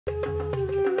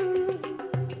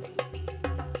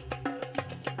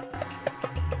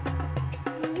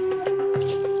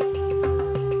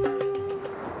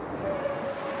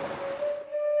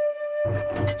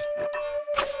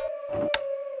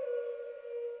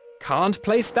Can't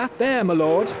place that there, my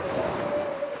lord.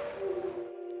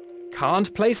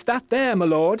 Can't place that there, my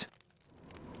lord.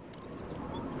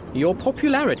 Your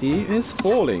popularity is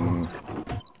falling.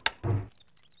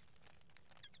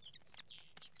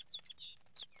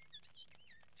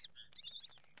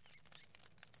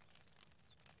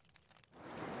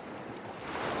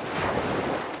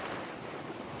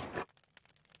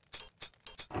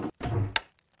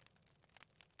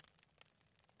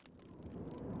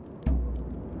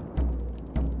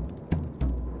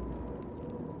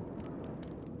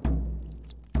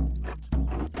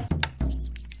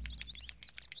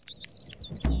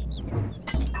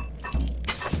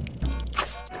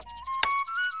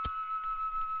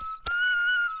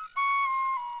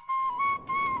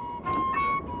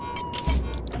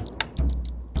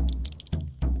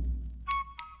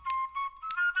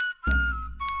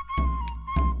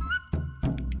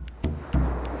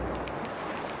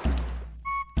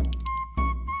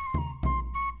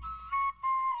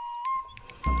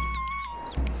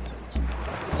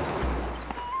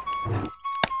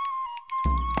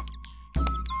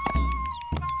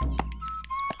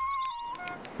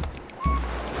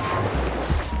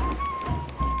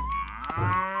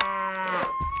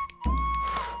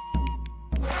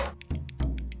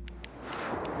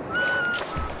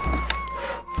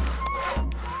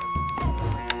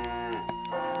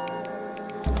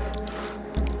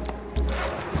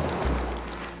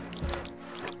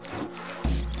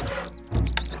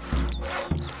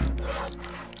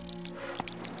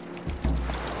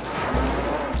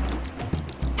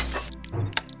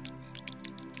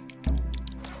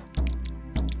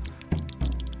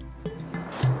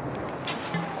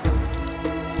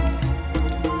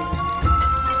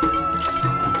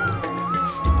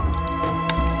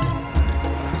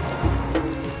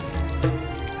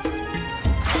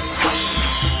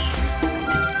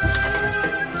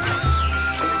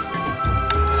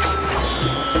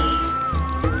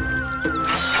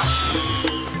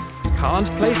 Can't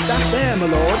place that there, my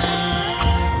lord.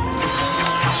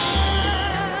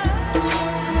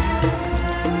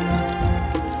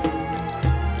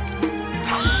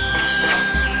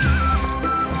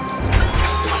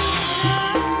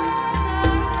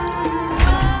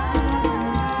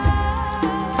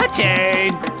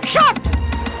 Shot!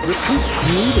 Recruits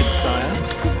needed, sire.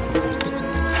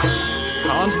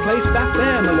 Can't place that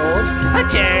there, my lord.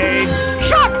 Attain!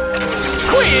 Shot!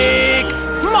 Quick!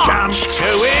 March! Jump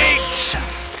to it!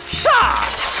 Sir!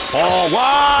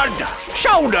 Forward!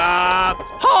 Shoulder!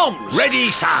 Homs! Ready,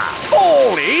 sir!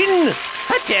 Fall in!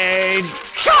 Attain!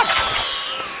 Shot!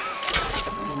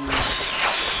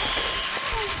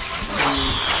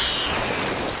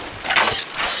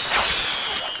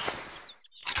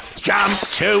 Jump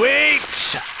to it!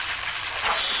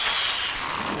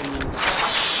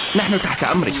 نحن تحت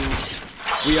أمرك.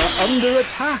 We are under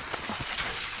attack.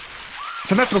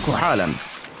 سنترك حالا.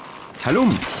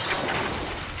 هلم.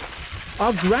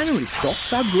 Our granary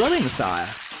stocks are growing, sire.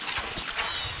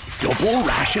 Double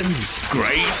rations.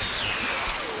 Great.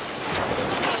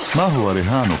 ما هو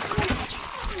رهانك؟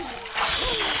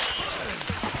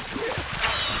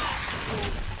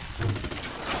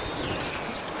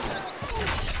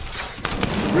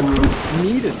 Recruits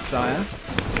needed, sire.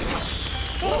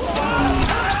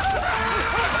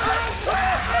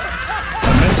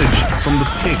 A message from the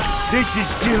pig. This is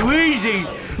too easy.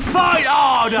 Fight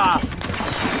harder.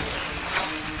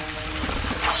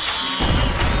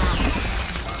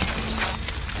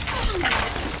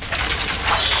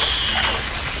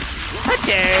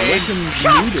 Weapons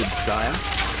needed, sire.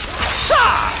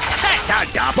 Sir, that's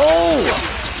a double.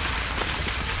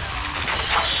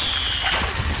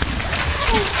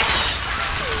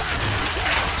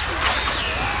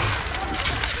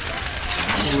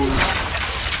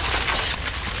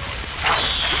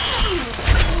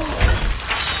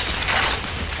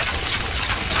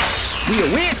 We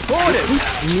await orders.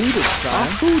 Recruits needed, sire. Our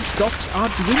food stocks are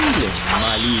dwindling,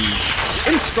 my liege.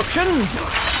 Instructions.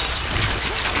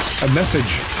 A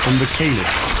message from the Caliph.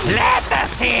 Let the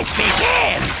siege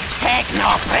begin. Take no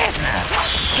prisoners.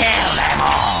 Kill them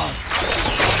all.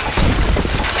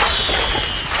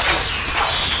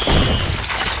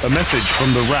 A message from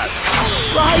the rat.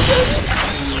 Riders!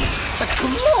 The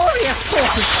glorious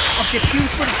forces of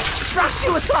Diffuse would brush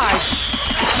you aside,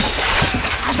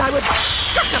 as I would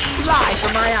brush a fly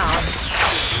from my arm.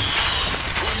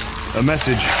 A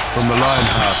message from the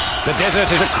Lionheart. The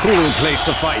desert is a cruel place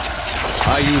to fight.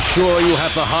 Are you sure you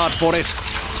have the heart for it?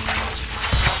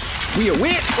 We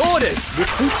await orders.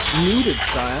 Recruits needed,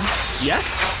 sire.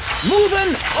 Yes?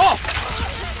 Moving off!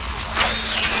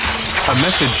 A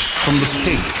message from the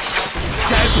pig.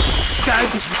 Stab!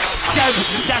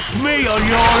 That's me on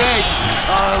your head!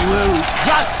 I will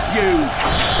crush you!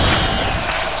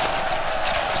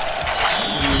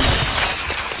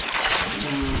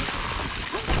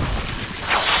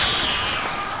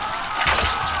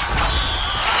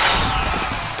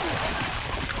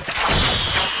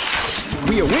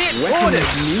 We await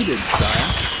orders needed, sire.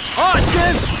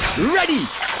 Archers, ready!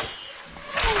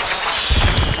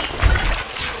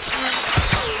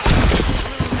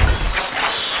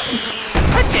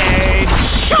 Attain!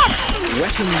 Shot!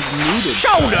 Weapons needed.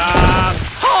 Shoulder!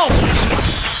 Halt!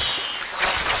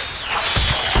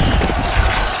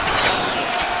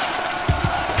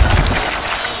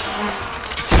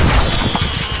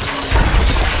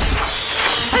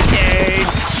 Attain!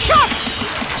 Shot!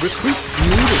 Recruits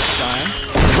needed, sire.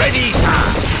 Ready, sir!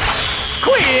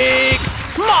 Quick!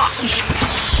 March!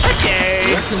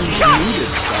 Attain! Weapons Shot!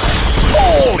 needed, sire.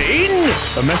 Fall in!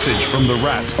 A message from the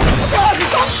rat. Oh,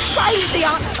 you've gone crazy! I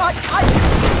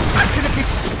should have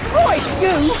destroyed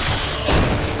you!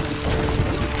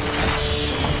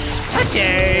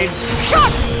 Attain!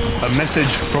 Shot! A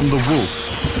message from the wolf.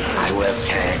 I will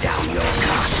tear down your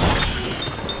castle.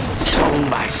 Stone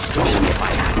by stone if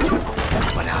I have to.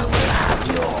 But I will have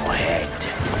your head.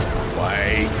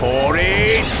 Wait for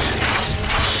it!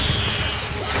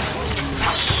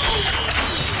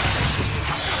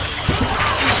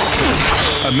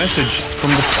 A message from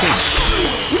the pig.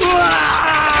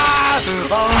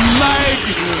 I'm mad!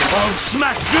 I'll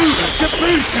smash you to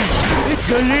pieces! It's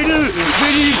a little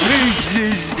bitty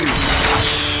pieces!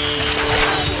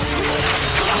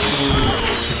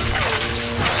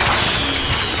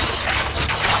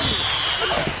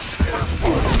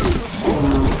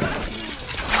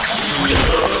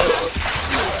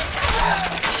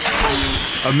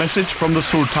 A message from the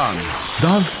Sultan.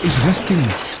 Dove is resting.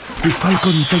 The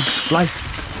falcon takes flight.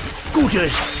 Good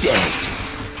as dead.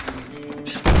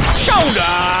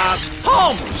 Shoulder!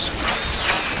 Palms!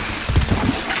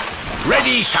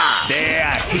 Ready, sir!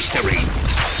 Their history.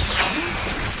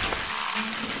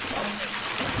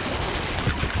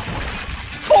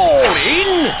 Fall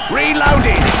in!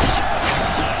 Reloading!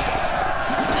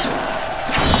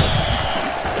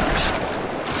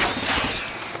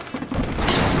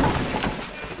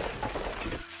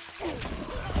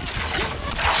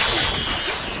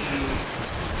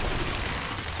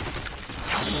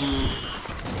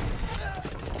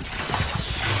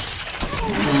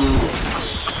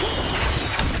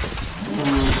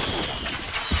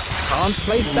 Can't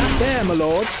place that there, my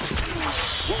lord.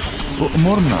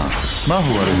 أؤمرنا. ما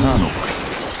هو رهانك؟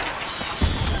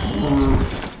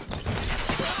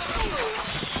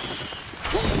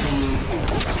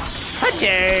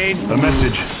 Attain! A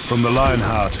message from the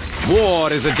Lionheart.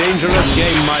 War is a dangerous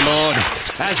game, my lord,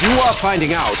 as you are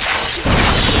finding out.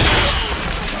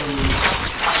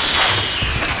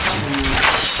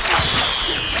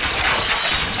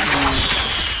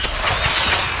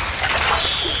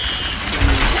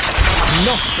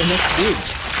 Not enough wood.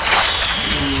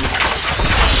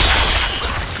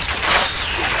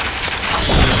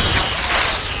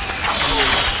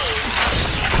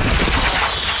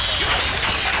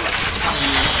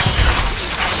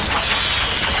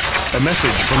 A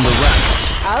message from the rat.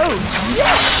 Oh,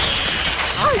 yes!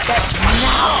 I bet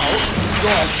now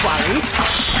you're worried.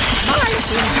 My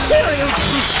imperial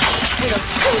troops will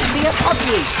soon be upon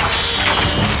you.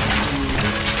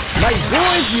 My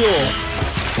war is yours.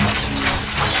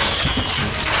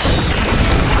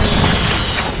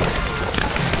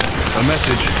 A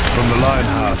message from the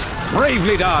Lionheart.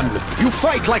 Bravely done. You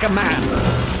fight like a man.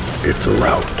 It's a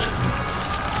rout.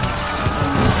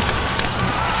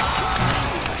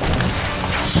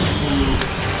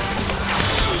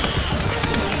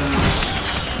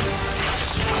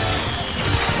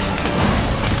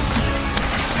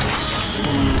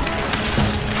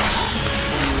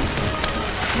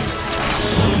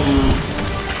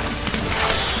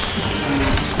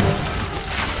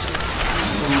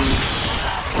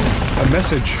 A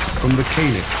message from the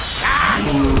Caliph.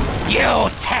 You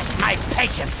test my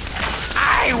patience.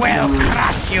 I will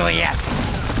crush you, yes.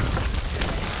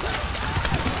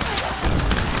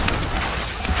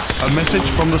 A message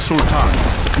from the Sultan.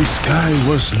 The sky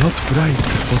was not bright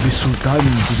for the Sultan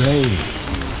today.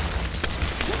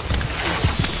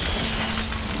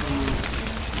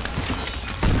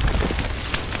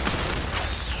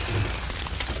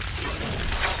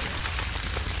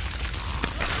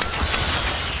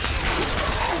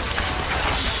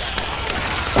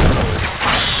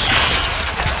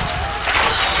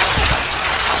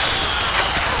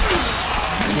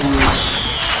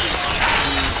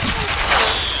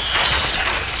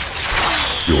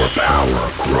 Your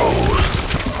power grows.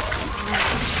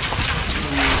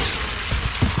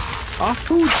 Our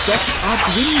food stocks are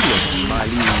dwindling, my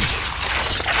liege.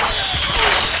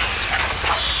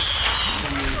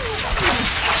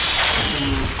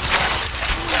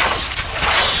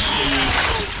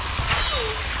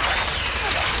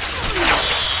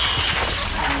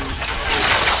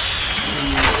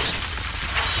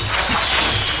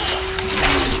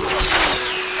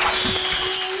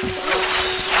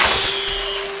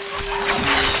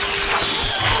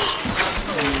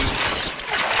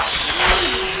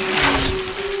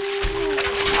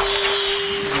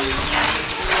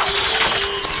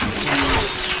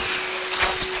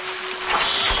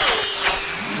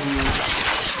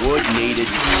 Wood needed.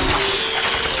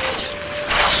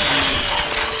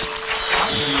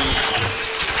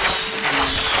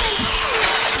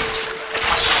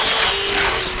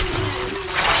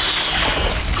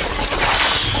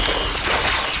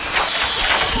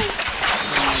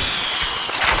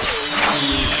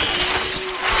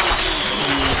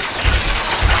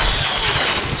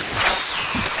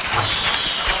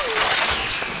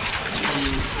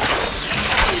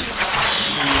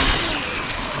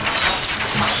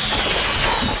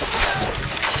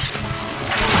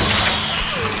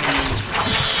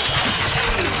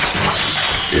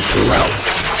 It's a rout.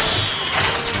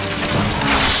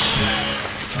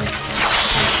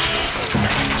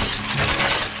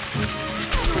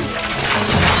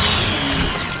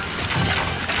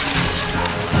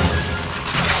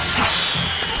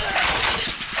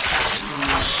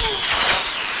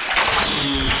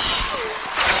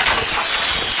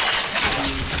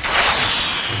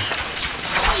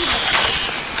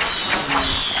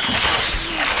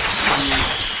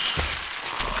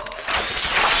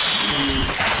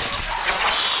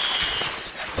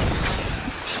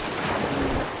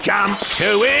 Jump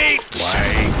to it!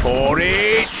 Wait for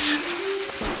it!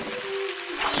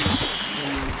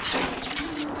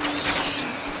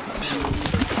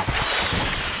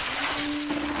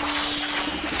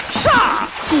 Sir!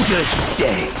 Good as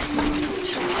dead!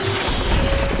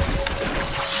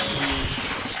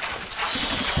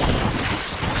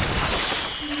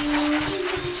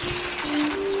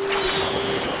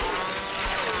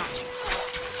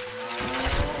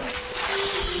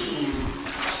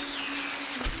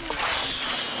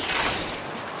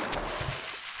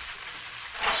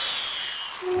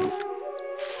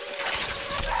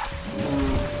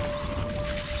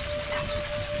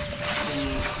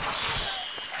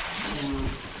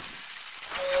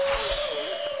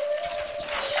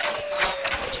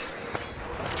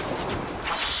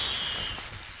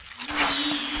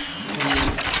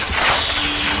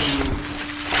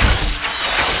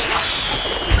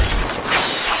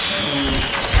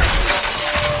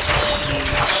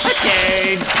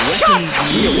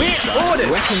 We await orders!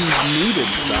 Weapons needed,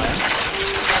 sire.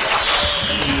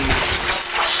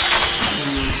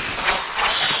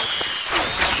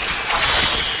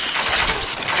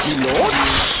 My lord?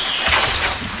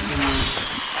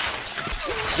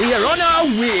 We are on our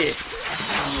way!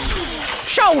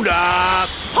 Shoulder!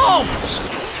 Hogs!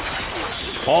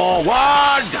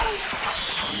 Forward!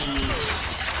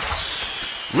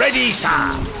 Ready,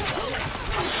 sir!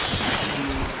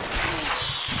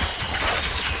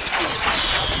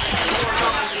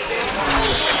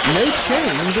 No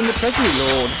change in the treasury,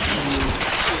 lord.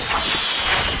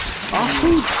 Our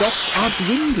food stocks are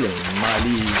dwindling, my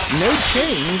liege. No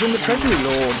change in the treasury,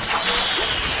 lord.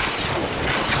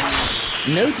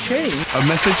 No change. A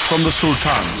message from the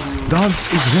Sultan.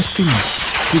 Darth is resting.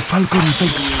 The falcon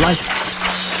takes flight.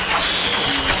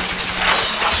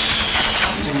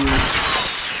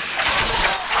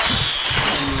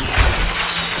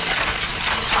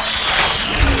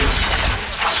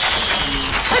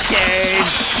 Again!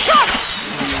 Shot!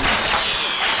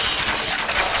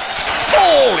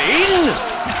 Fall in!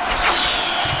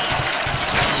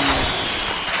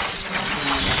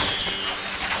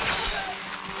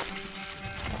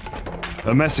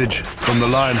 A message from the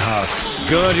Lionheart.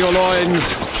 Gird your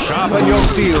loins, sharpen your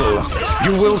steel.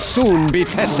 You will soon be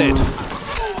tested.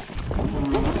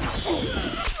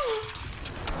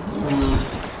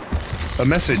 A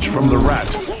message from the Rat.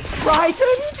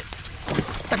 Frightened?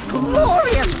 The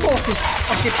glorious forces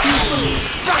of diffuse will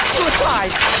thrust you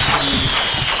aside,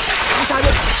 as I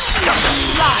would just a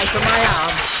fly from my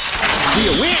arm. We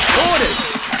await orders!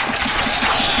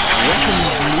 Weapons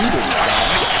needed,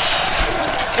 sire.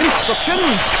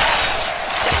 Instructions!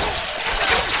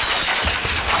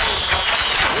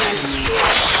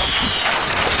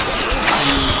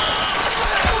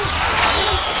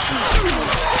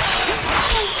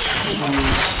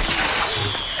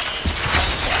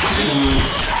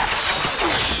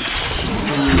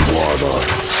 You are the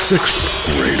sixth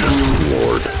greatest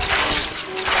lord.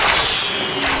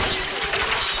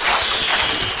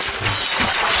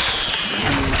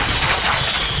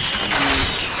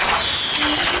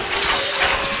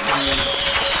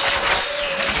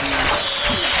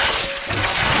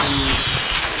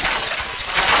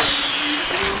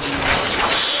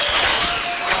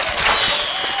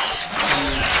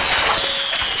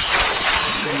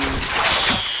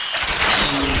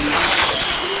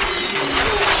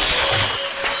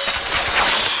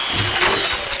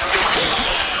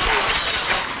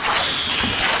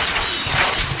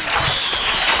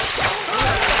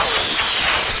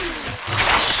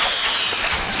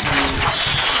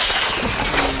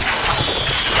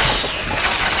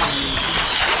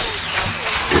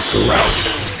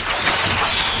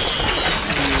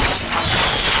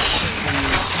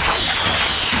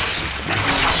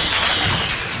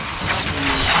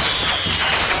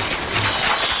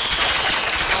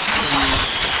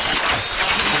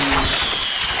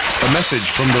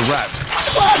 message from the rat.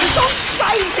 The world has gone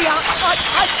crazy.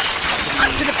 I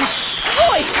should have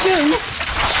destroyed you.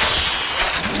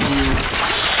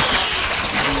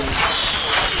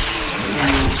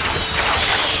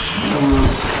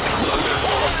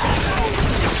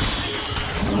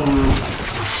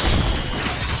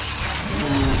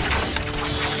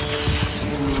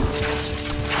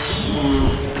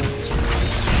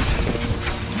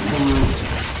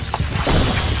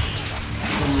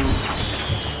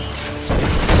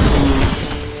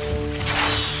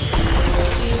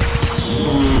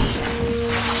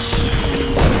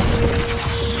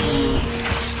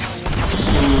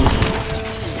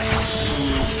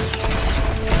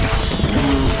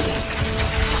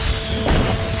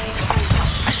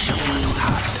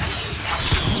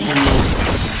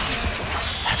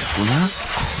 هدفنا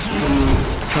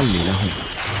صلي لهم.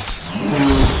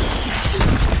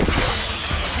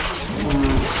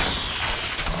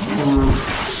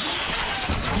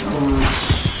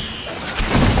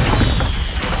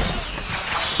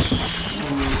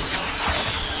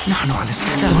 نحن على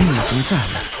استعداد. مهمة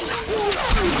سهلة.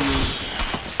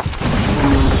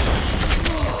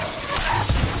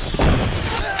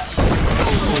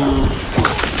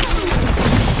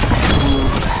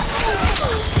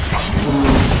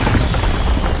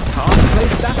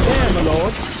 Place that there, my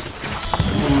lord.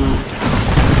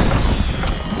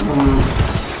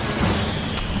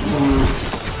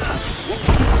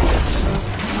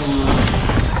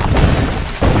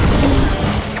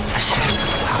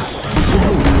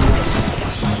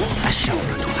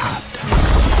 الشفرة الحادة.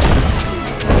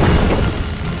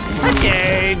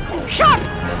 Again! Shot!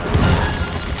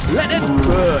 Let it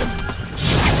burn.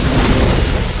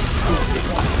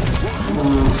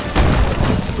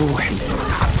 روحي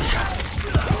متعطشة.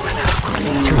 أنا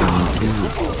أكل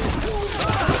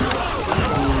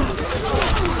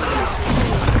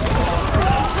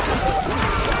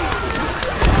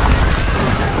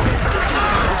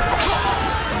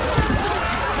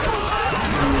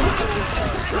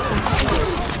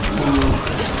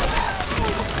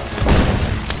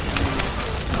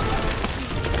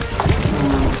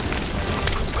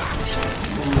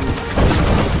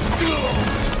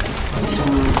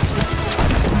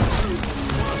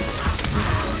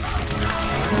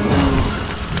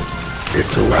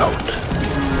It's a rout.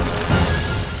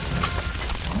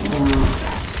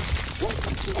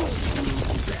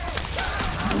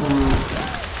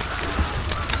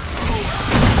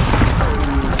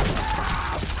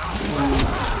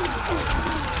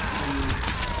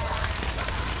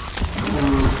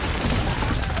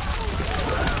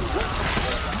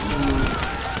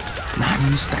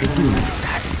 نحن مستعدون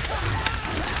للتحديث.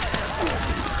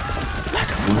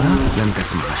 هدفنا لن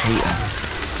تسمع شيئا.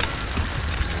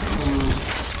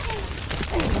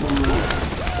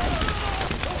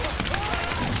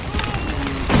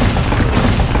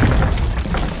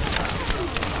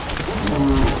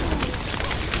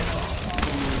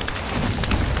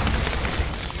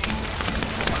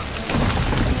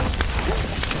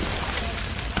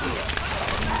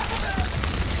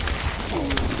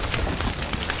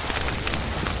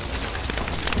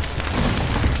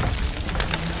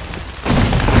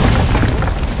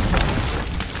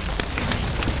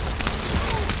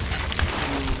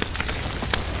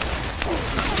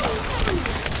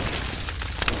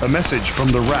 A message from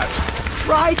the rat.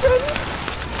 Frightened?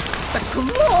 The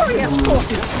glorious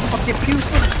forces of diffuse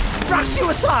would brush you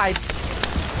aside,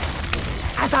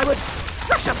 as I would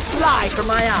brush a fly from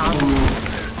my arm.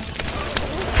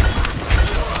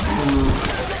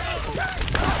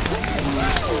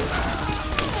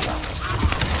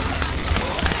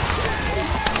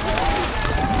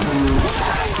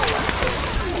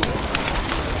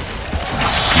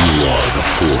 You are the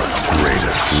fourth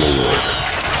greatest lord.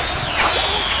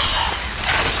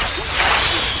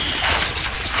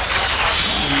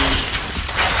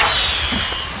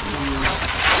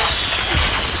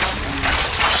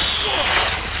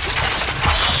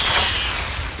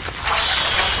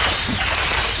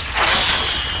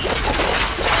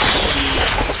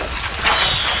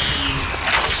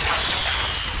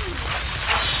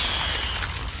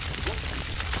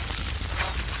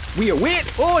 We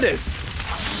await orders.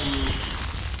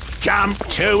 Jump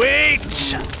to it!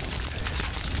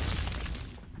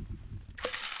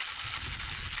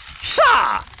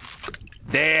 Sir!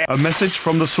 There. A message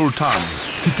from the Sultan.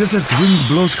 The desert wind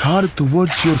blows hard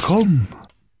towards your home.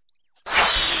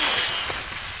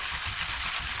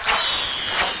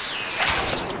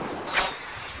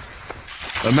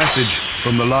 A message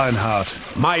from the Lionheart.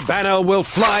 My banner will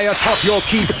fly atop your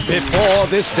keep before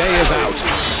this day is out.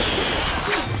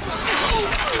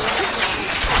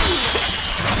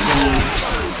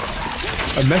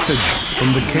 A message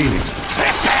from the Caliph.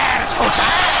 Prepare to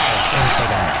die!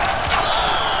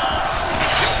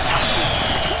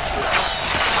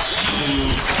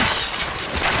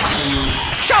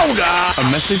 Shoulder! A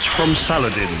message from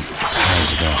Saladin. As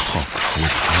the hawk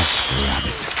would hunt the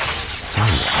rabbit, so I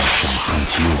shall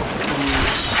hunt you.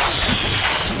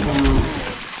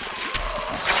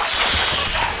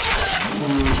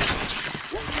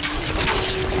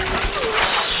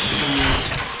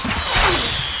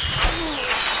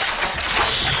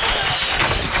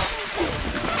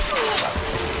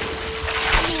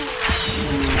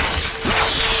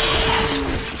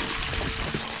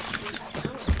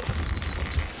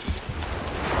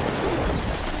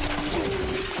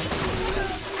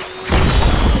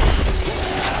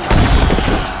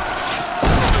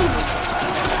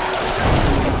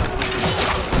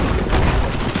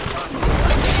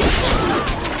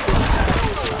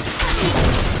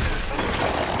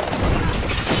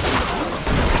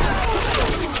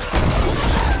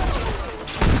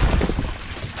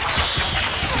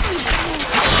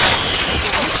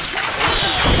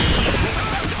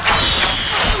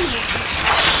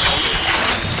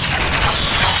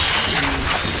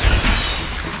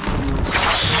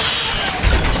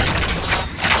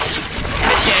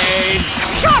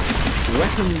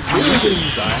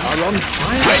 Buildings are on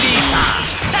fire. Ready, sir!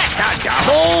 That's a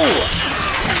double!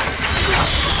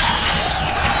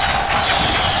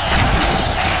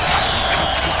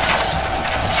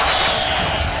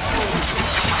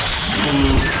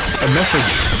 A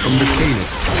message from the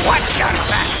Caliph. Watch your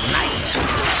back, knight!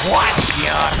 Watch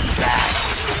your back!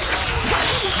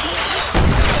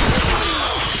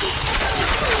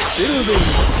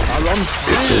 Buildings are on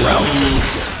fire. It's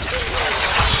around.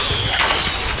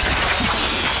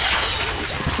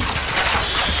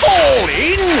 Fall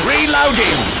in!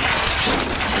 Reloading!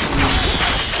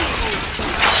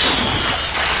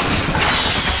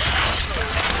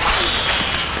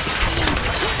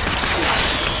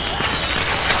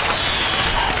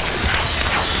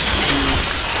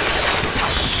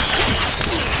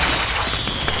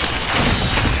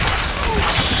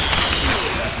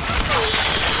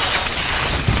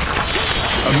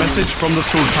 A message from the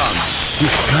Sultan. The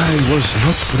sky was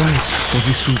not bright for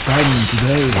the Sultan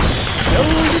today.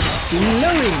 Gold is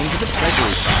flowing into the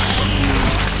treasury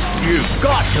side. You've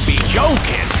got to be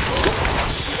joking!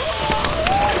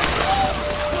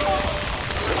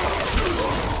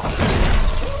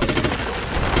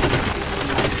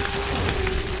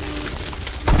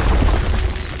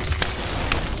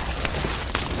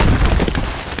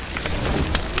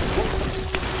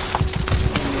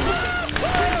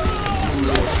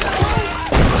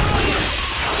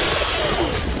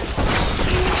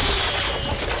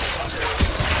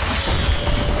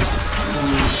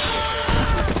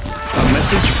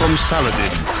 Message from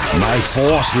Saladin. My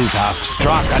forces have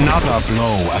struck another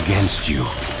blow against you.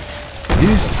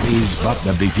 This is but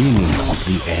the beginning of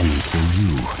the end for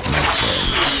you, my friend.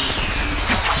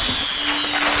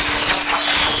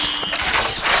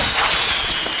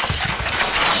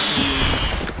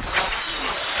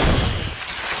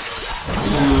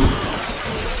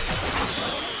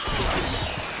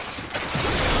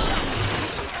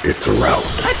 It's around.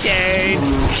 Attain!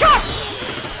 Shot!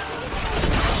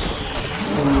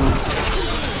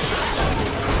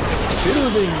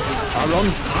 Buildings are on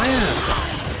fire, sir.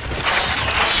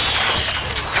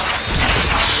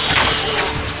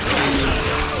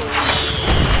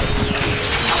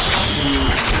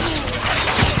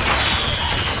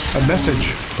 A message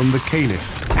from the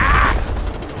Caliph. Ah!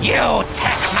 You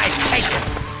test my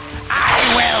patience! I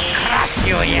will crush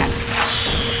you yet!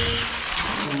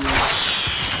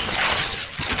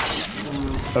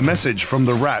 A message from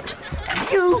the Rat.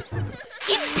 You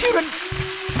impudent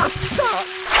upstart!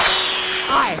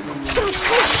 I shall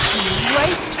take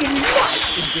great delight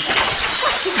in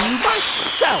dispatching you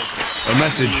myself! A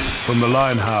message from the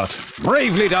Lionheart.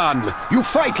 Bravely done! You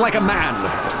fight like a man!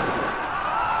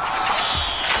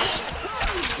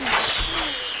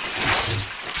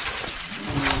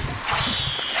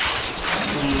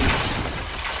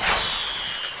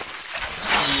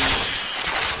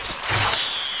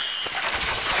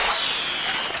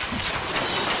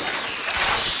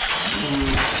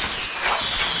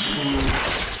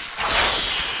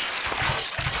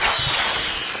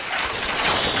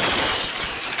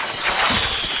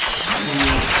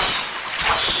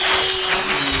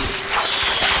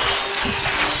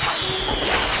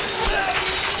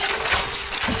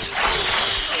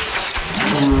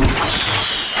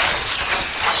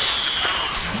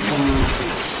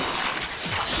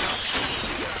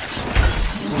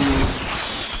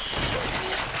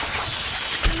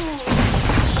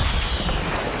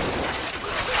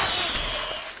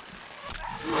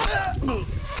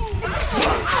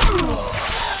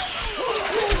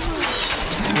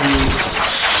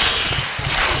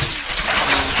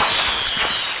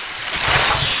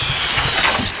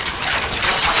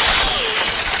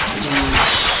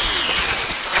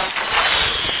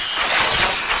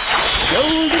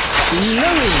 Gold is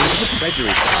flowing into the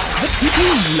treasury. The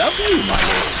people love you, my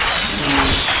lord.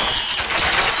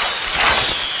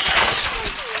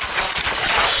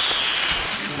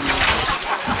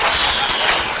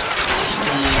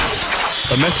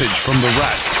 A message from the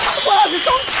rat. The world has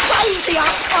gone crazy.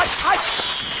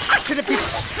 I should have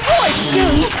destroyed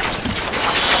you.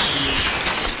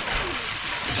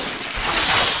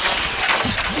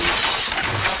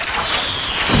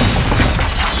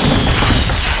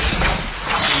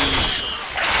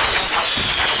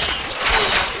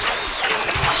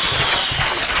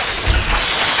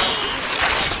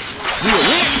 We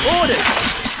await orders.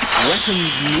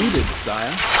 Weapons needed,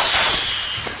 sire.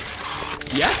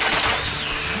 Yes?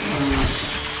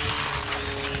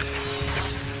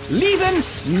 Leaving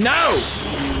now!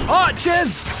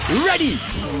 Archers, ready!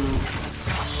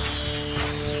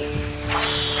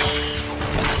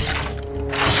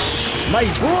 My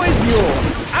bow's yours!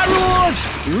 Arrows,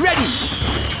 ready!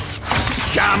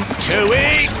 Jump to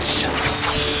it!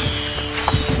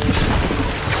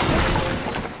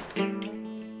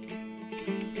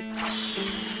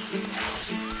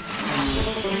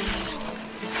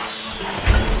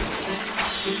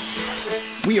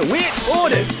 We await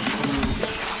orders!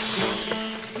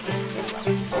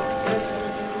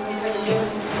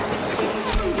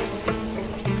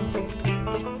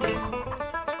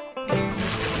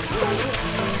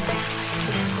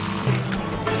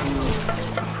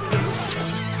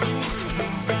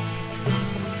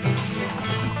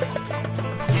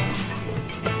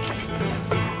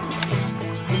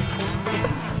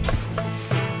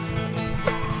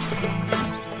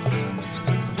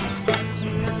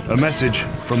 A message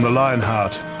from the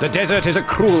Lionheart. The desert is a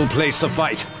cruel place to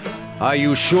fight. Are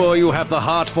you sure you have the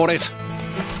heart for it?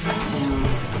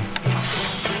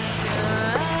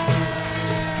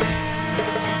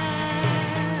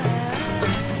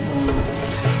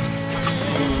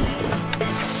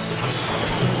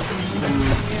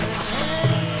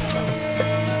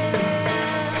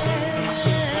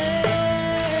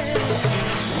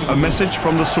 A message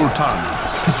from the Sultan.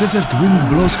 The desert wind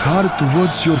blows hard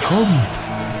towards your home.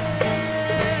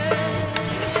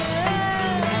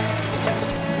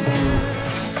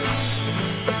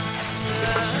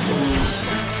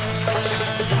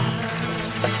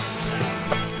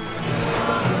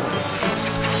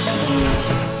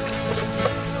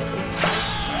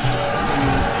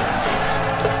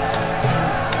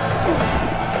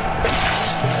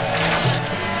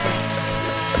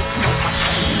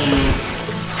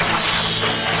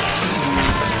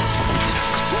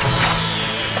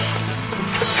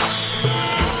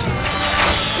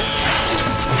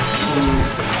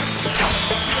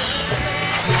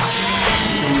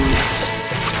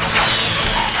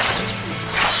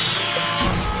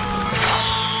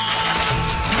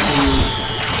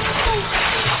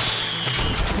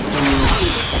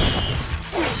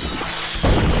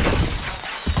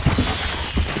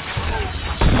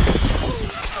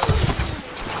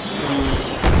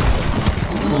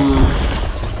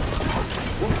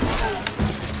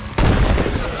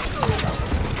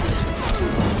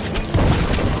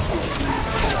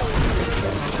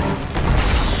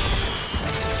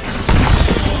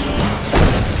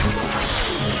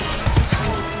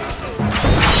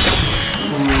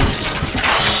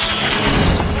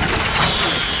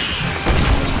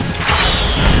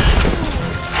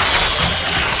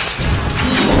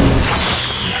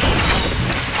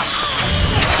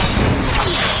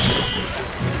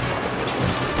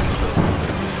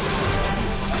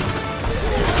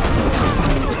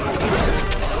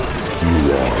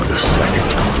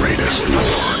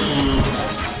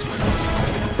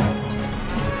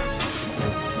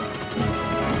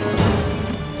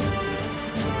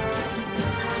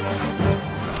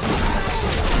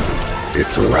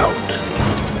 It's a rout.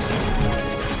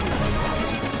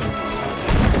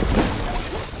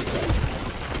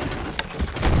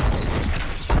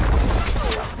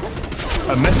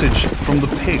 A message from the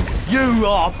pig. You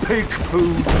are pig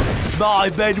food. My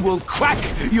men will crack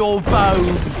your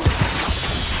bones.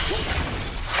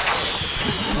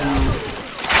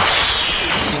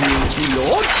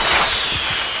 Lord?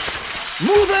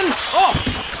 Moving off!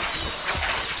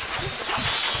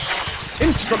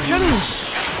 Instructions!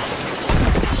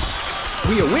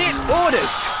 We await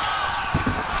orders!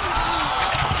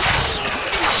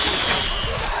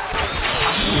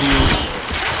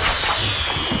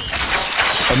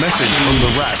 A message from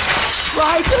the rat.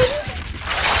 Frightened?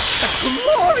 The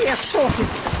glorious forces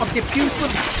of Diffuse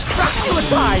would brush you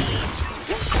aside,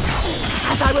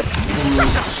 as I would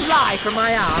brush a fly from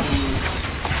my arm.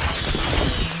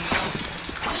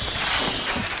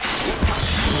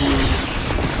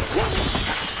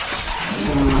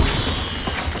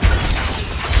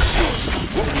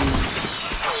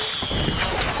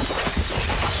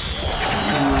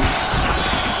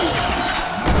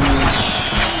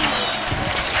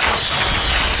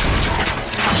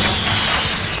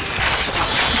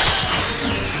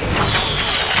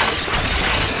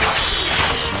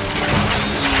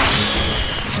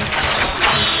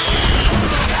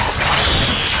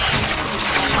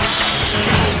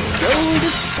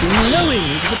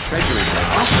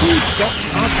 stocks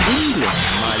are dwindling,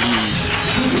 my liege.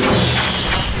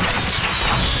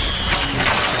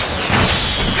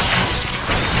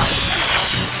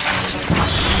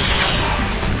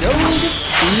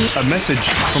 A message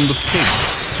from the pig.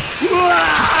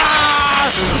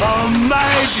 Oh,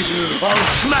 mate! I'll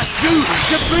smash you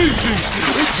to pieces!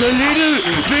 It's a little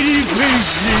bitty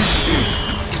pieces!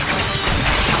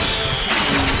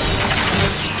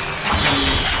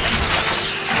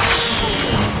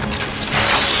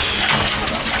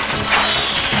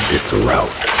 It's a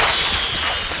rout.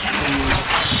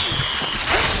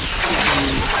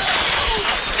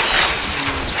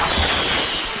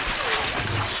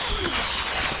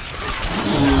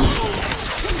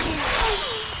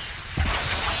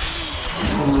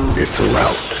 It's a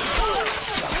rout.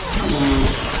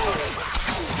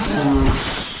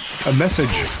 A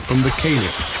message from the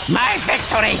caliph. My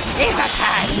victory is at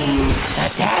hand. The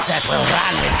desert will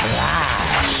run with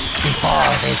blood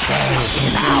before this day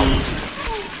is out.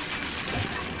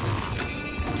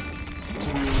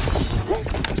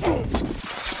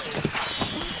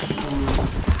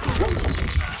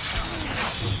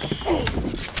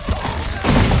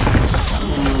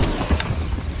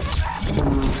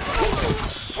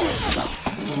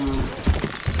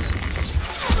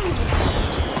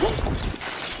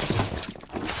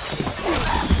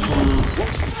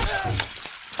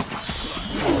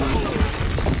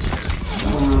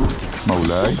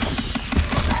 مولاي.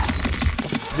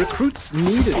 Recruits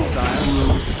needed, sire.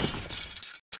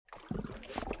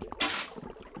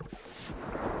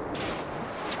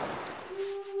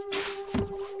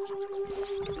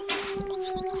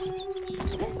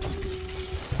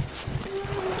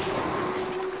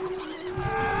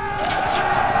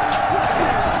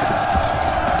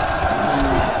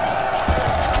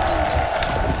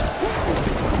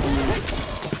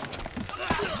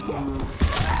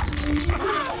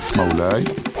 مولاي.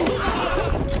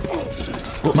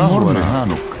 ما هو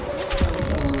رهانك؟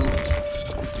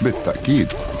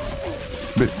 بالتأكيد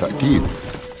بالتأكيد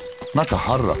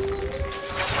نتحرك.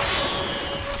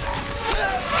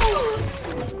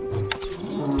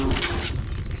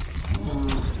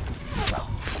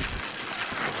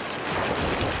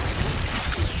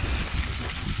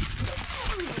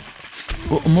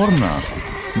 أؤمرنا.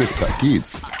 بالتأكيد.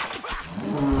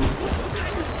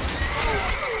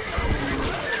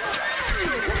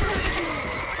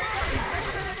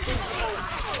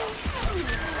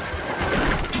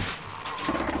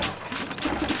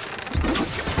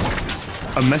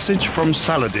 A message from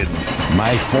Saladin.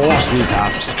 My forces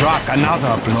have struck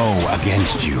another blow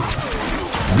against you.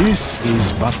 This is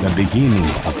but the beginning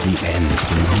of the end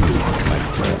for you, my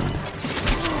friend.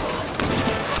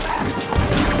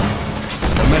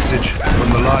 A message from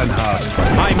the Lionheart.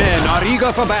 My men are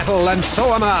eager for battle, and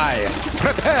so am I.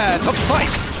 Prepare to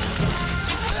fight!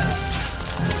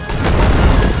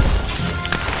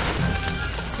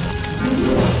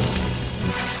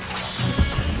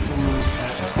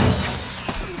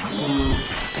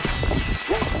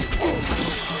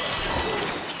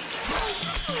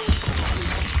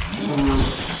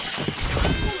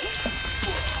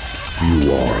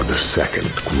 You are the second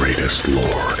greatest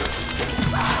lord.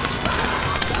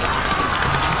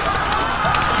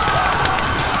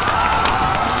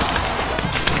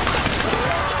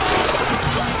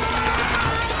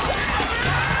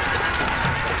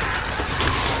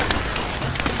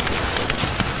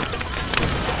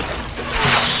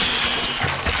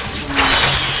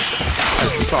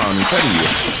 الحصان سريع.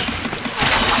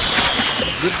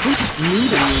 Recruits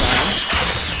needed, sire.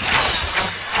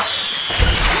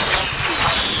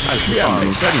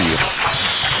 الحصان سريع.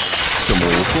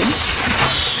 سموكم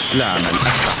لا من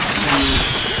أسرع.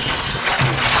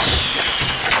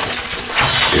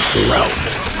 It's a rout.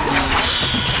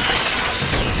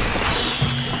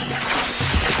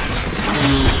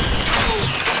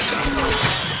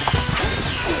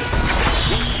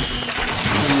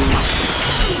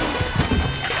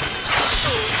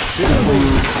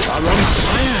 Are on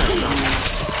fire.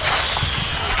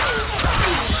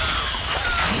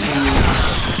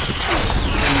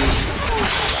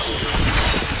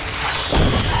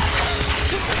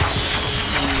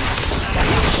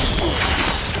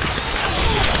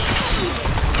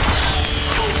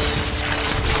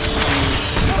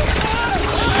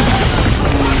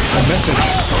 A message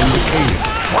from the caliph.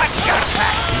 What's your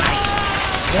back, mate?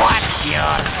 What's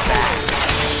your back?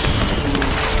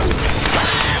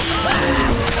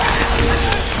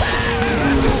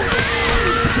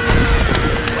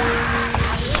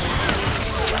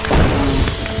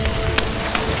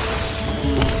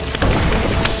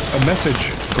 A message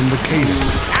from the caliph.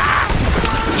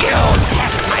 You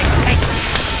test my patience.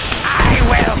 I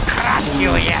will crush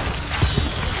you yet.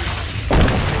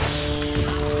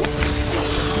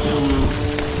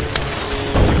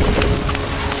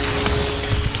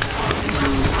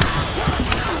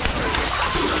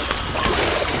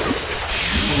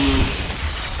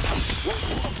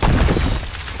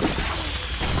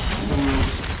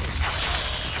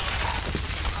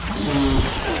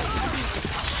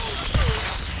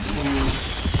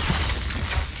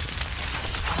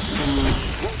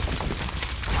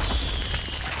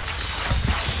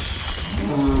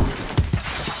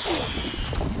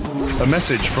 A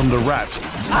message from the rat.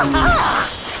 Aha!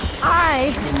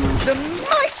 I, the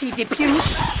mighty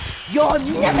Depute, your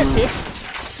nemesis,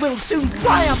 will soon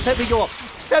triumph over your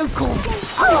so-called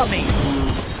army.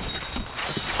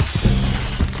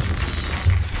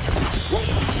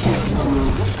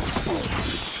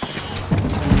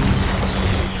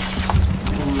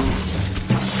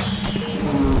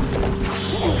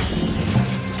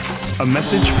 A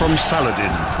message from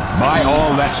Saladin. By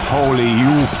all that's holy,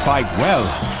 you fight well.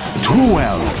 Too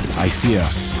well, I fear.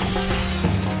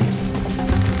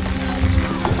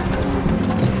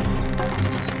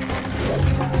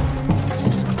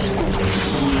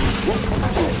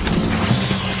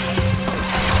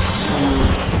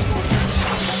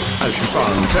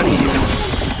 الحصان سريع.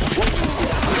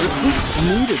 Recruits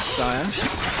needed, sire.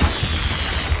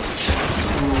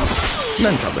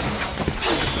 ننتظر.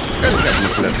 الجد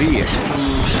مثل الريح.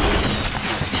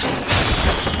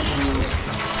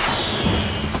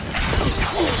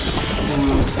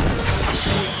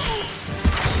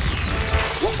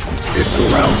 It's a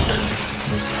rout.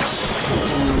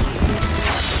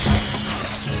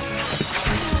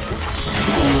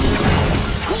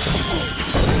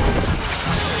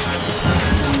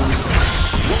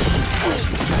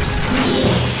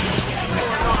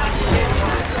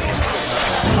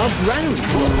 Our ground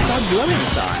stocks are growing,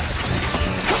 sire.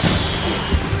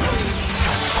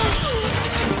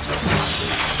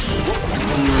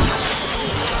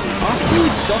 Our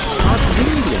food stocks are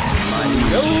dwindling. My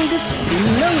gold is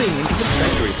flowing into the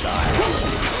treasury, sire.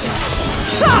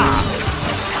 Sir!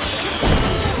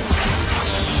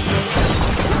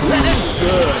 Let it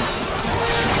burn.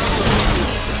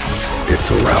 It's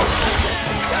a rout.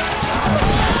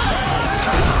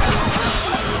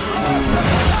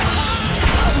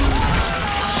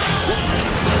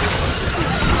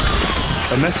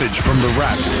 A message from the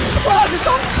rat. Oh, it's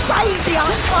all crazy!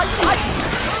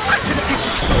 I could have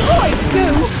destroyed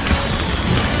you!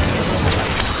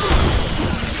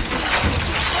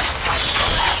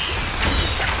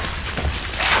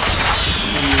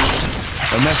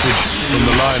 A message from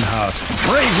the Lionheart.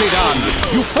 Bravely done.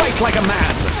 You fight like a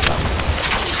man.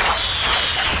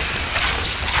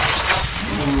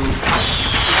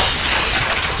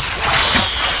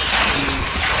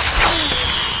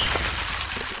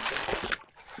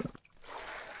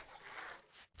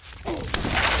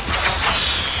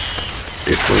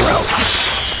 It's a rout.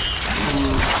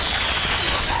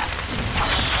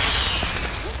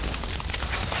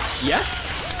 Yes,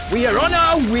 we are on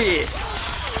our way.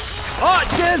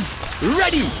 Archers,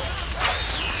 ready.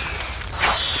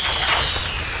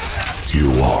 You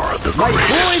are the My bow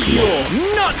greatest. is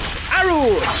yours, not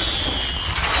arrows.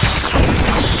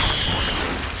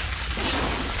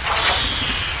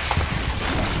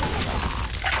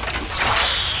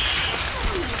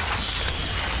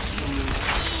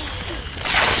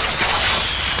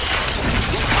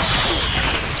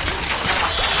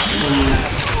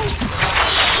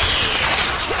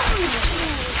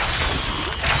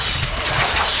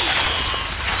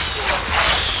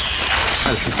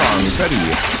 الحصان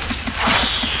سريع.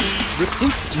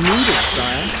 Recruits needed,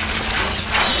 sire.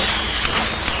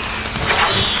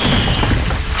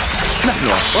 نحن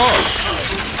أبطال.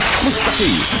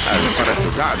 مستحيل.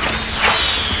 الفرس تعدي.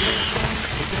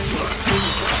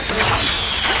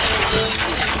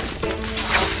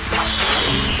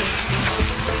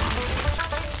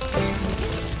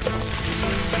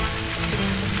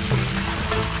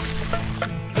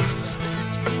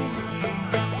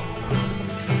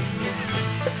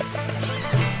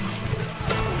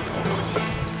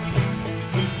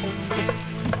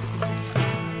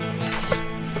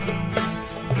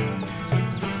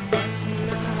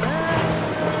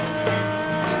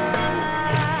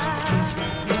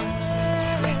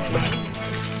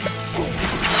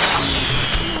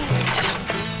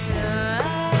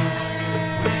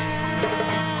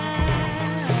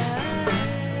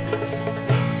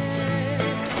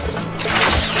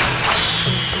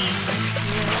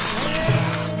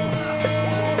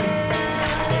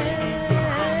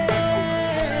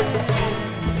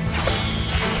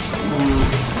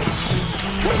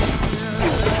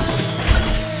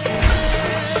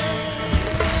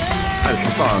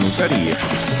 الحصان سريع.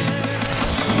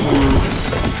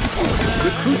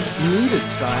 Recruits needed,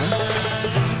 sire.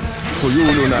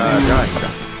 خيولنا جاهزة.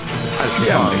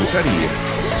 الحصان سريع.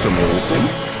 سموكم.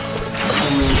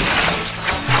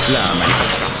 لا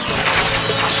منفذ.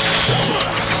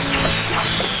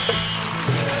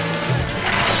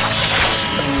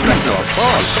 نحن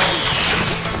أبطال.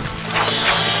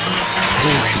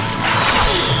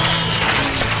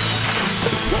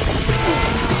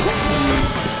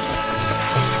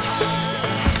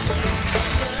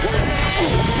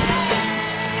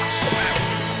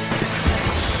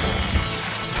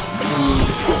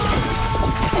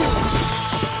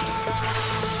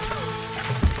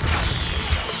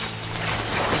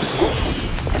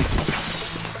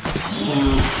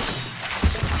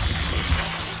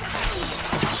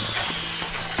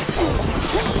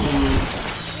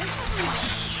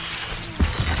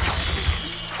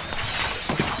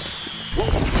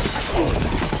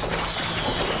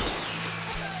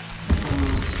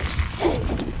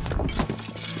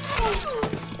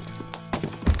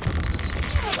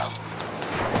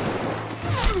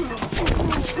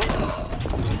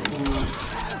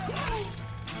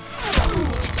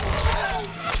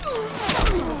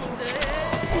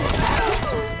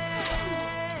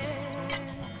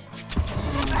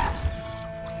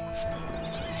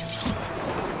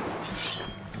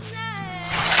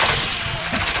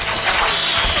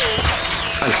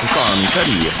 الحصان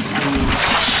سريع.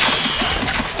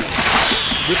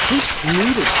 Recruits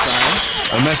needed, sire.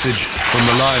 A message from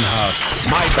the Lionheart.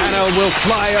 My banner will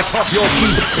fly atop your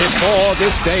keep before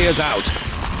this day is out.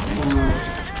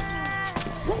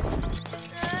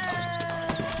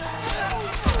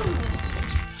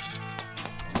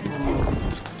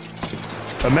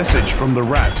 A message from the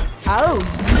Rat. Oh,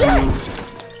 yes!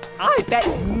 I bet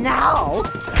now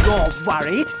you're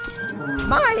worried.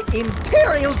 My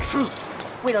Imperial troops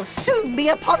will soon be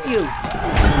upon you.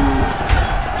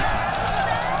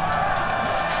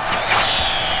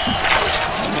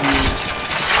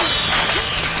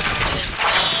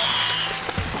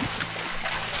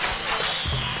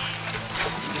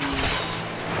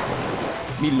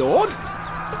 Me lord?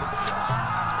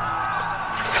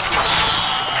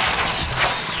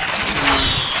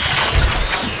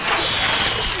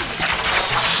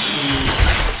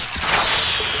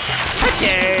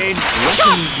 Attain!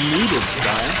 Weapons needed,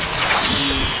 sire.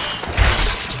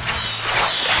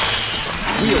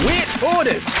 We await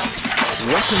orders.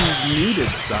 Weapons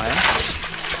needed, sire.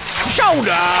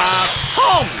 Shoulder!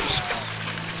 Hogs!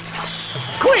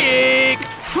 Quick!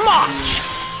 March!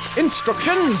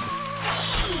 Instructions.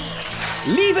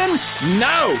 Leave him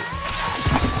now.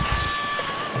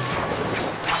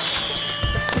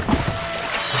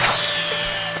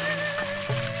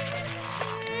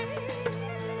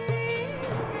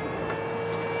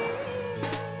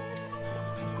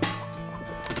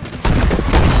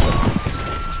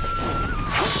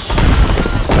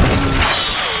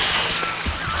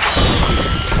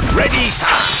 Ready,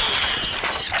 sir!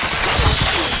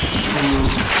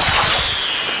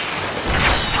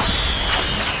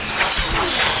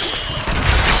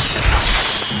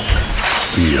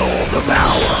 Feel the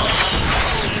power.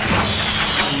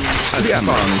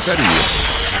 الحصان سريع.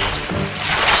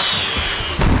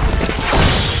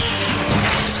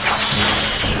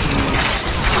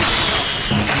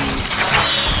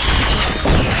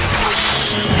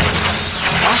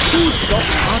 Our food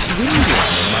stocks are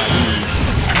dwindling, my liege.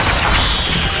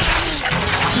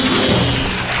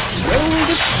 Gold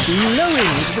is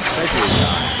flowing into the treasury,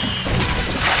 sire.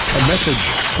 A message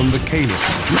from the Caliph.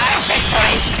 My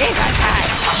victory is at hand.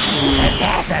 The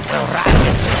desert will run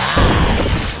with blood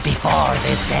before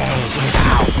this day is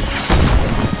out.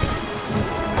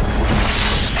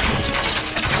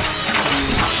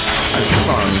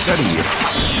 الحصان سريع.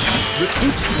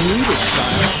 Recruits needed,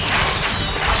 sire.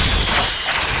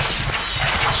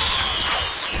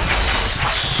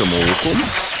 سموكم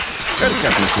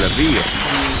اركب مثل الريح.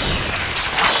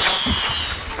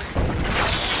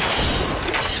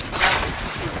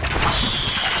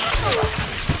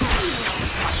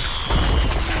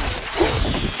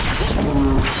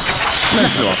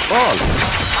 نحن أطفال.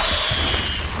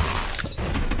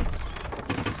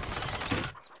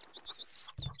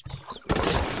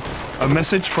 A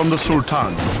message from the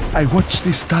Sultan. I watch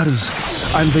the stars,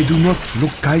 and they do not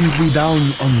look kindly down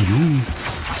on you.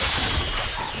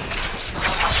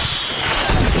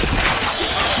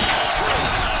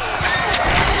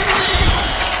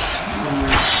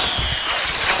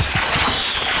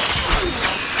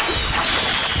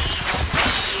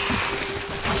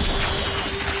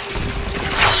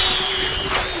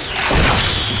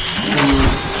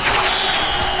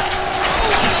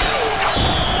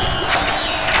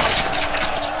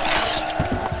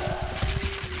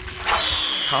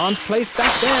 Can't place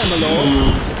that there, my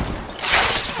lord.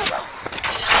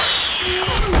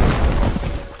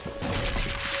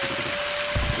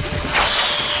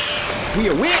 We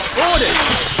await orders.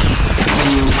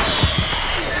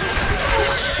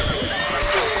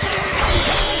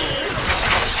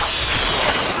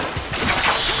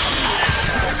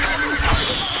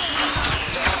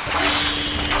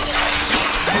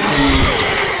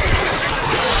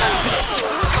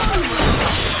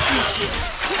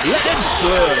 Let it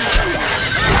burn.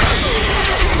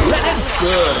 Let it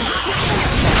burn.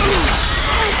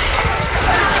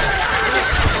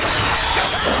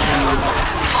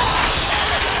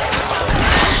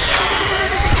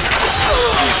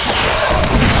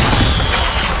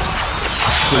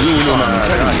 الحصان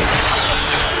سريع.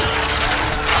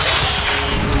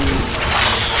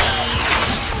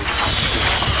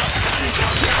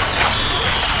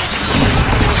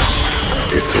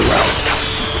 It's a rout.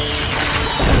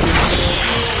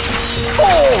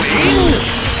 Falling!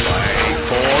 Wait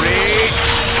for it!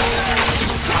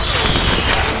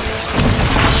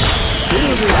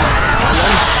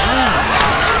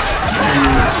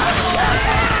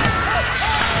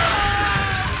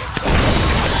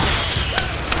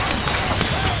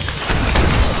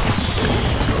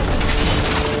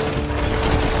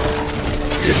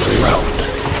 It's a rout.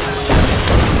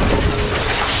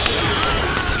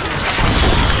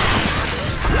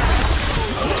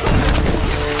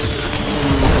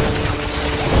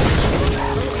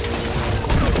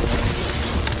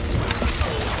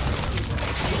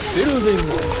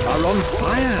 Buildings are on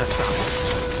fire, son.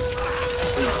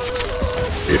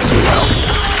 It's a rout.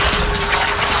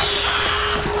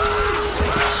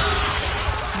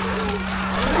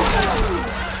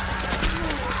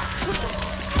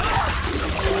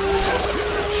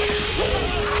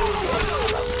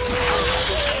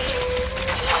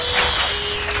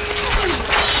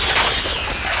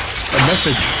 A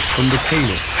message from the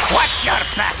caliph. What's your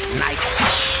back, knight?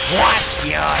 What's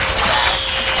your back?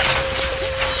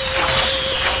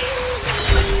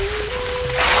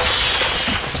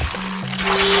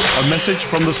 A message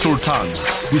from the Sultan.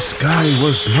 The sky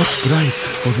was not bright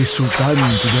for the Sultan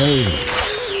today.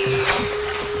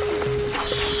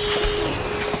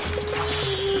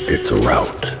 It's a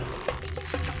rout.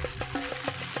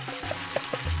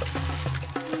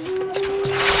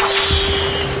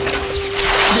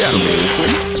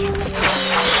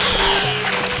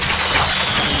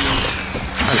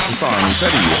 الحصان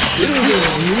سريع.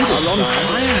 Buildings are on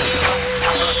fire.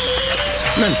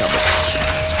 ننتظر.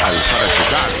 الفرس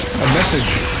تعري. A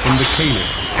message from the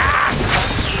caliph.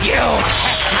 You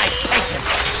test my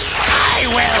patience! I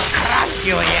will crush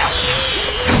you here!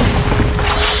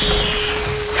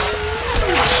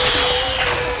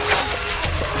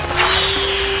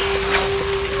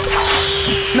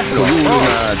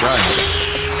 خيولنا جاهزة.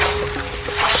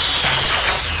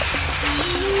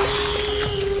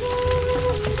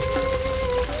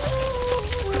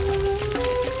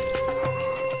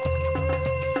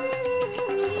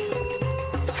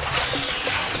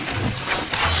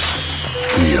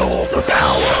 Feel the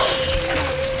power.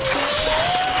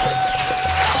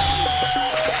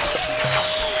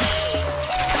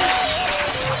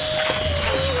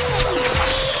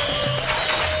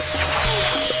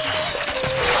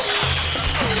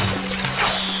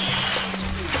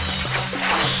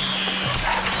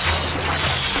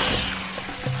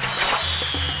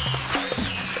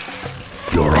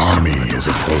 Your army is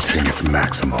approaching its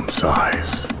maximum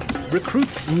size.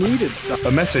 Recruits needed, son.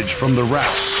 A message from the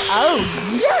rat. Oh,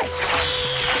 yes!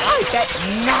 I bet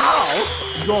now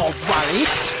you're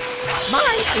worried.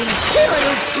 My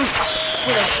Imperial troops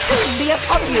will soon be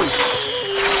upon you.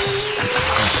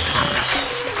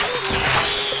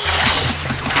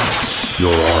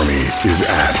 Your army is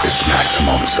at its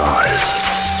maximum size.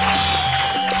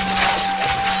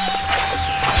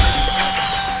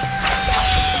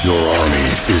 Your army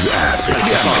is at its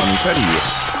الحصان سريع.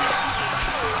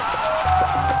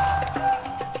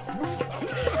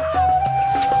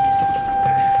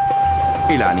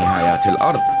 إلى نهايات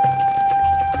الأرض.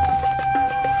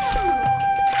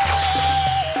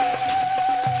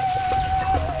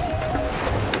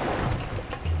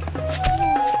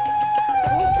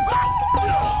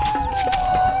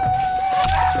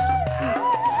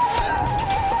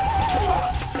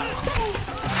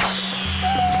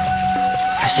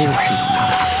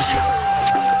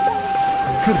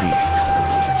 كالريح.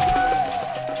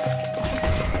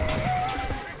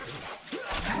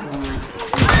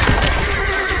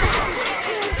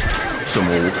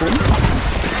 سموكم.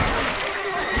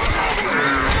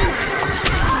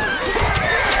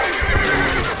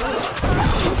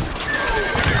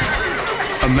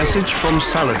 A message from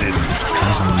Saladin.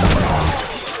 As I look out,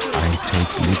 I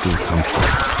take little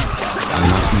comfort. I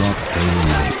must not fail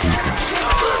my people.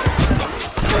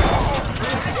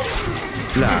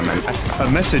 لا من أسرع. A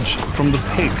message from the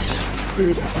pig.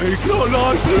 Pig not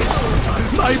like this!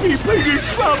 Maybe pig in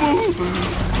trouble!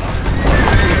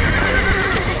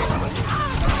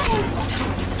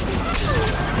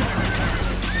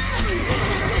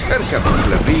 اركب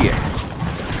مثل الريح.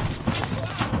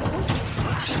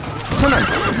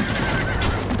 سننتظر.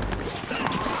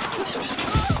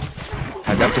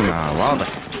 هدفنا واضح.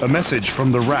 A message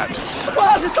from the rat. The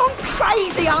world has gone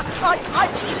crazy. I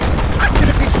should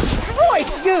have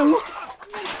destroyed you.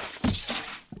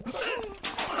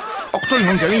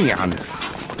 اقتلهم جميعا.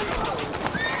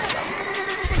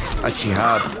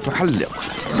 الشهاب تحلق.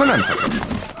 سننتصر.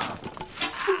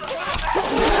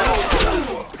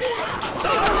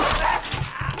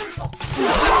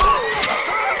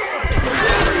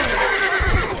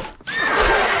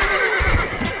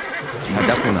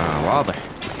 هدفنا واضح.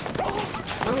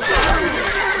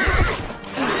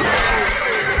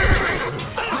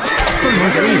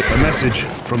 A message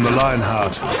from the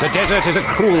Lionheart. The desert is a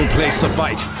cruel place to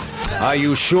fight. Are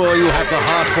you sure you have the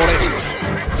heart for it?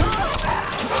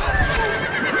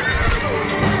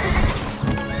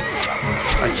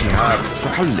 الشهاب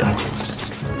تحلق.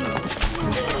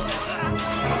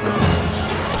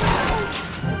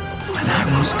 ونحن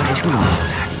مستعدون.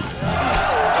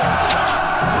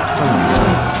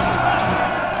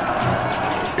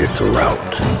 It's a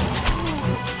rout.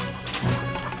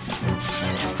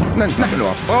 نحن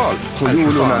أبطال.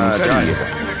 خيولنا جاهزة.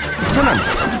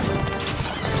 سننتصر.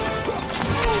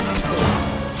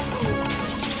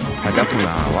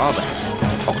 هدفنا واضح.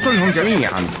 اقتلهم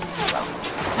جميعا.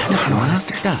 نحن على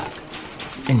استعداد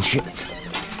إن شئت.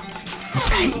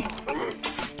 مستحيل.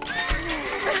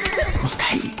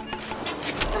 مستحيل.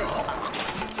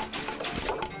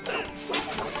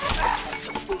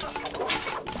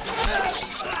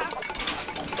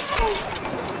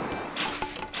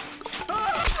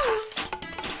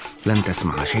 لن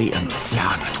تسمع شيئا.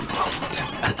 لعنة الموت.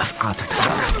 الأفقى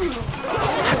تتحرك.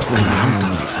 حتف العنتر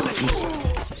الأبدي.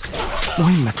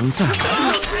 مهمة سهلة.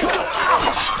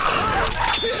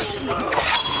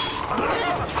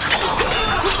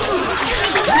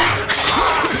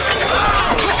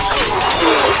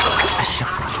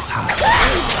 الشفرة الحارة.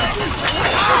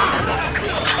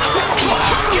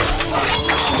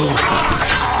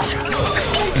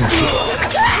 إن شئت.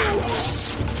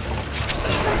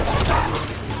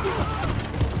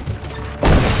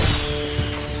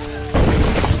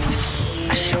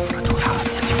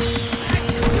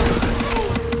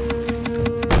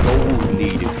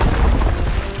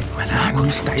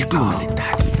 مستعدون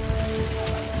للتحديد.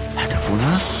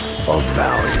 هدفنا A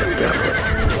valiant effort.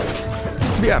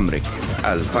 بأمرك.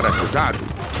 الفرس تعدو.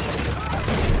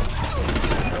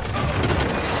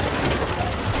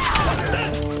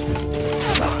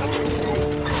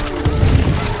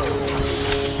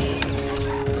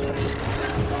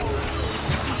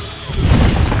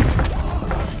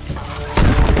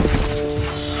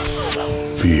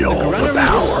 Feel the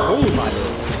power.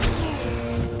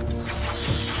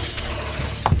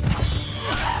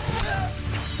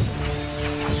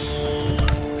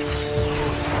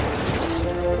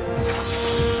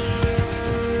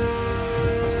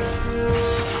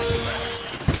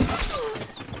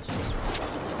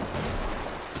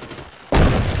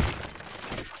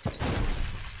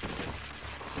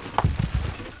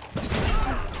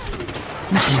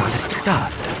 نحن على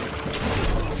استعداد.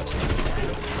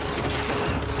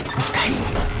 مستحيل.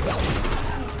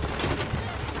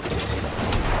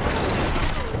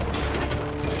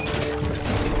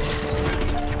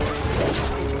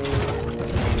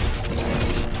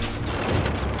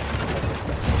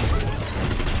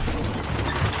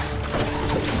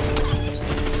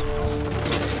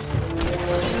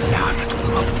 لعنة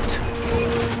الموت.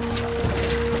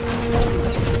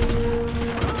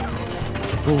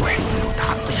 روحي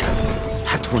متعطشة.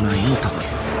 حتفنا ينتظر.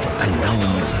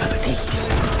 النوم الأبدي.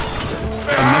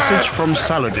 A message from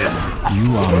Saladin. You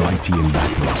are mighty in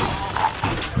battle,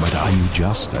 but are you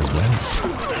just as well?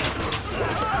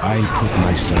 I put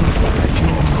myself at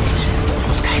your mercy.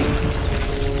 مستحيل.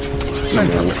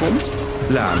 سنتكم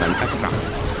لا من أسرع.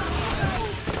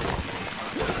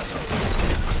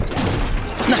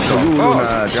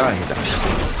 خيولنا جاهزة.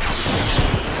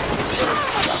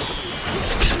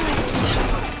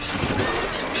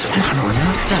 نحن على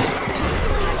استعداد.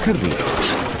 كري.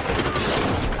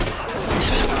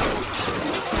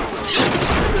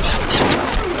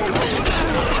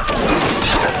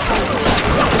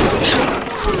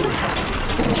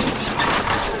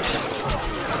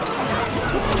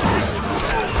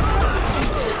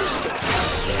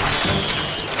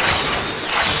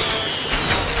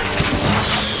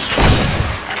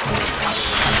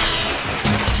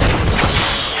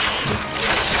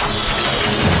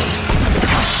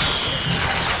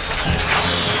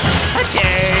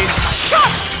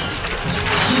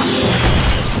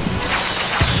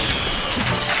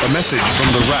 A message from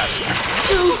the rat.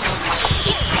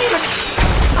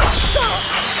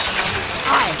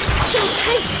 I shall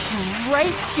take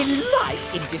great delight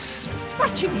in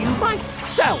dispatching you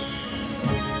myself.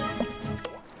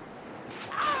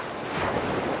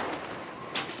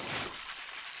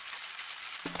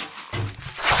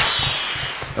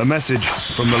 A message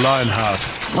from the Lionheart.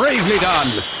 Bravely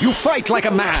done! You fight like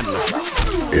a man!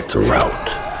 It's a rout.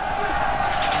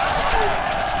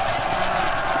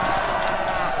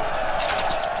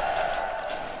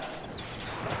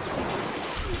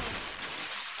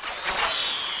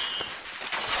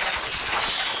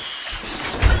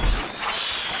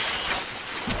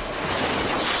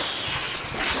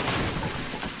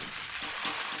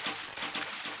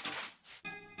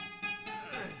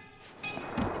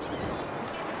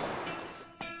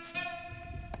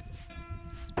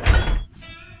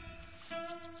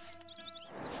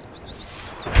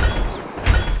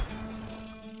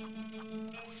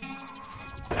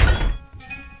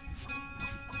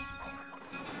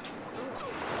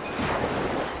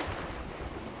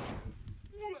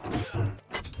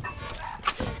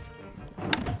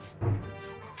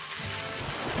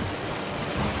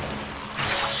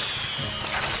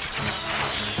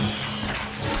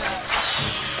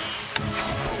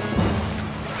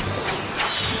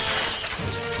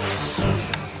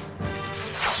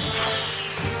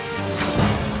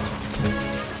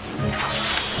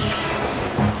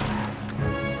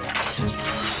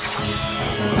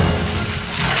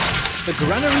 The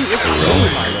granary is full,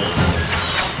 my lord.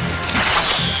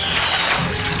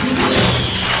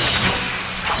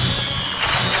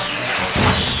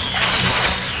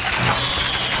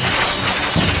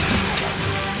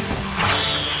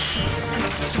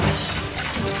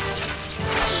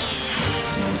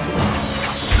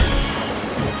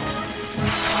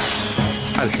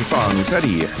 الحصان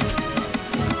سريع.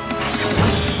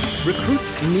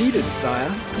 Recruits needed,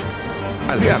 sire.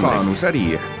 الحصان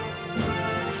سريع.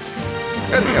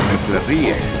 اركب مثل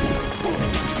الريح.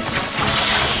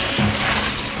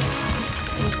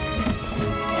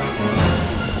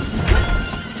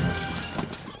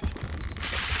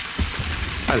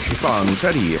 الحصان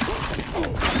سريع.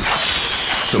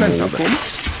 سموكم.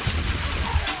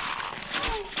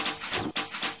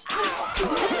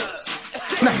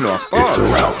 نحن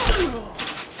أبطال.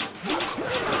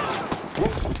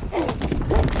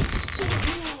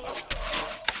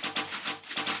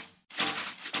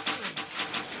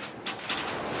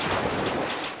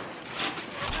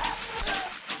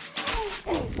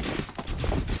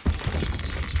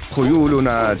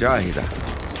 خيولنا جاهزة.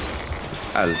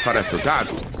 الفرس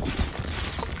تعدو.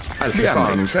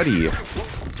 الحصان سريع.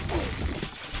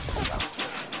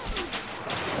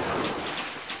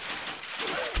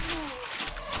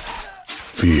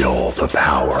 Feel the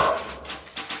power.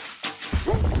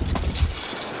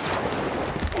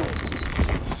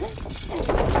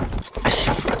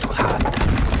 الشفرة حادة.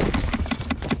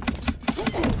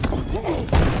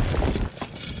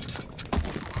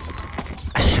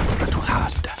 الشفرة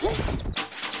حادة.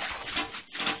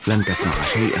 لن تسمع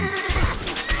شيئا.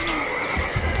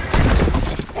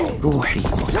 روحي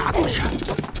متعطشة.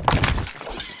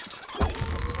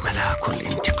 ملاك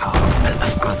الانتقام.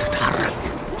 الأفقاد تتحرك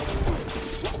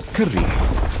كالريح.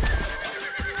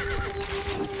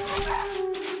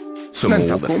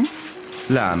 سموكم.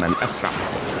 لا من أسرع.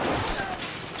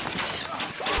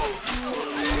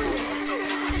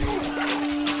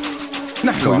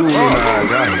 نحن خيولنا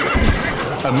جاهزة.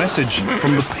 A message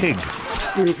from the pig.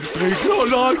 It's not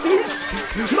like this.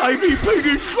 Maybe pig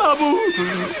in trouble.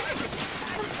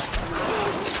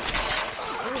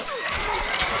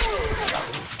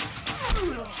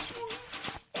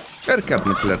 اركب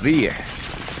مثل الريح.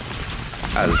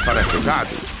 الفرس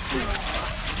تعدو.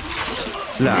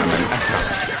 لا من أسرع.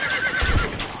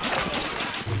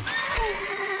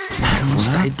 نحن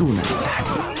مستعدون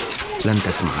للتحدي. لن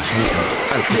تسمع شيئا.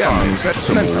 الحصان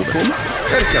سموكم.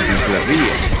 اركب مثل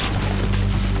الريح.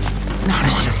 نحن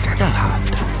على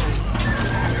استعداد.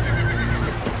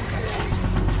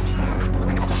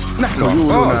 نحن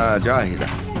خيولنا جاهزة.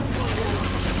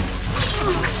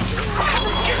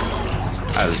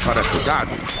 الفرس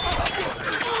تعدو.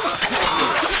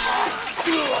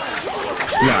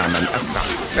 لا من أسرع.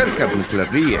 اركب مثل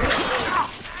الريح.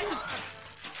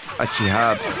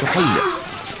 الشهاب تحلق.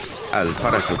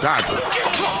 الفرس تعدو.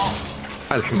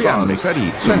 الحصان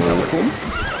سريع. سموكم.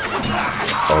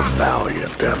 A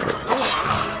valiant effort.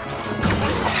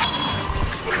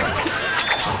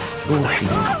 روحي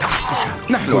متعطشة.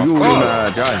 نحن خيولنا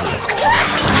جاهزة.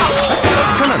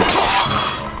 سنن.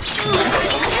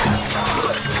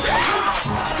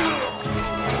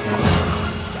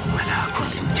 ملاك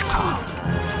الانتقام.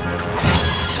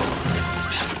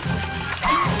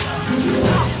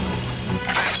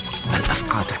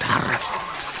 الأفقاد تتحرك.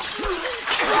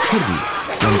 كري.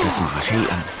 لن تسمع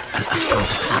شيئا. الأفقاد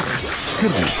تتحرك.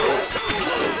 كري.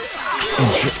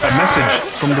 A message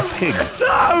from the pig.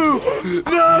 No!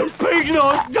 No! Pig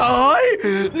not die!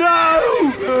 No!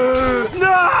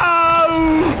 No!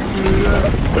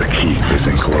 The keep is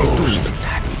enclosed.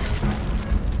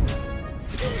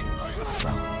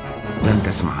 لن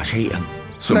تسمع شيئا.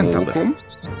 سموكم.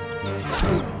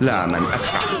 لا من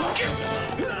أسرع.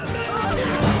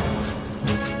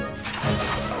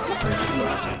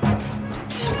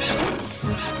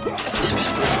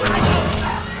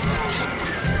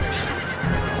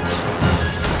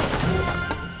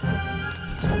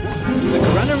 The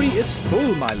granary is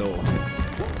full, my lord.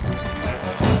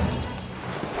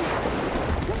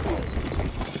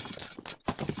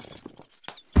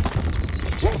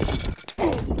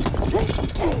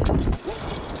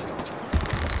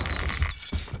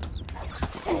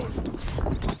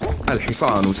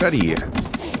 الحصان سريع.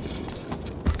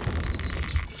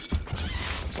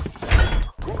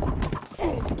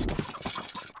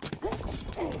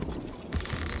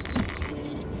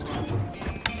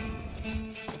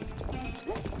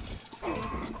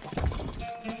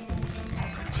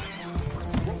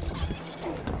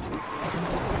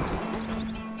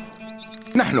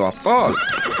 نحن أبطال.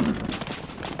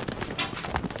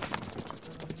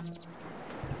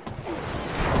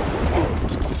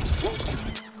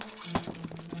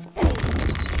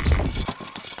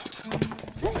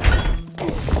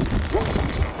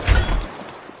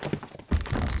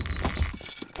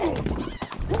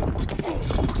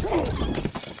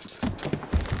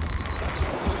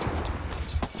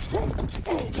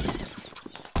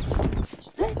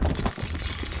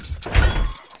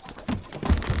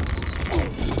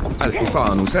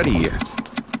 الحصان سريع.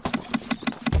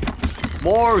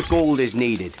 More gold is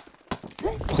needed.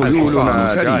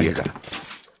 خيولنا جاهزة.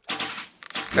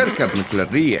 اركب مثل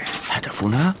الريح.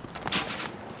 هدفنا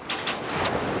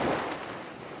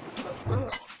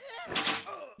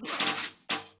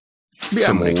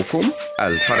بأمركم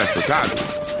الفرس تعدو.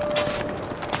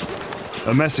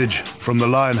 A message from the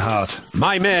Lionheart.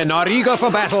 My men are eager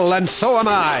for battle, and so am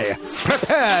I.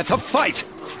 Prepare to fight!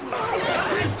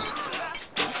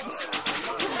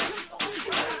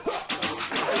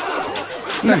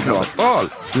 نحن أبطال،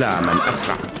 لا من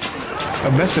أسرع.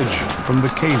 A message from the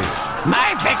Caliph. My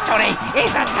victory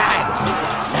is at hand!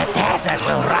 The desert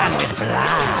will run with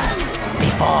blood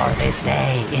before this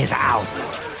day is out.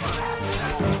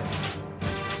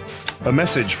 A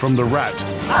message from the Rat.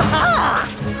 Aha!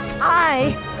 I,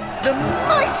 the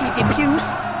mighty Depuce,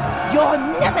 your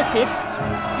nemesis,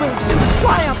 will soon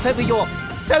triumph over your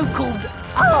so-called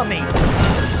army.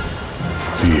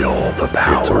 feel the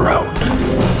power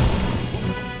out.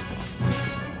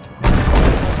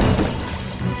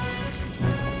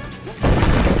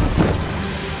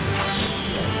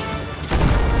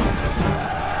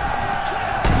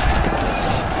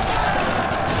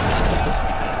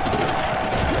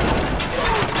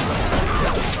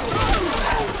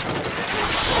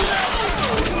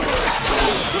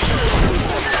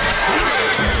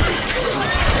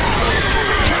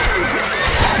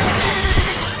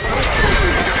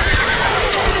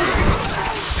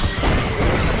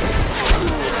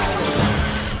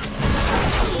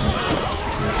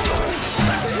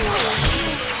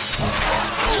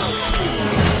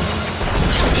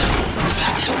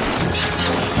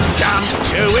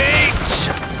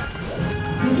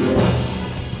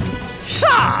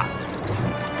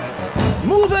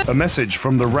 A message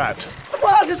from the Rat. The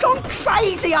world has gone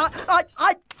crazy!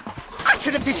 I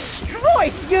should have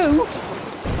destroyed you!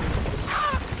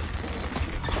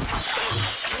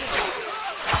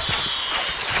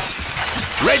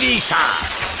 Ready, sir!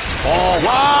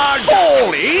 Forward!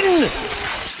 Fall in!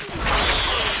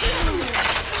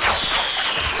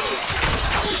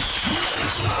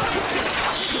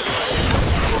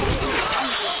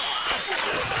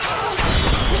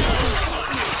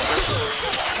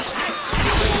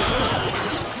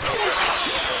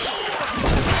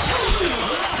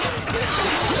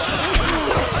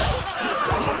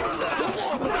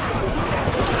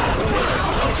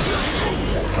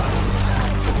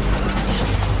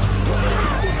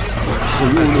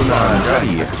 خيولنا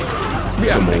سريع.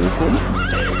 بأمركم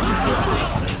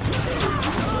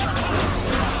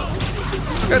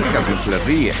اركب مثل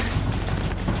الريح.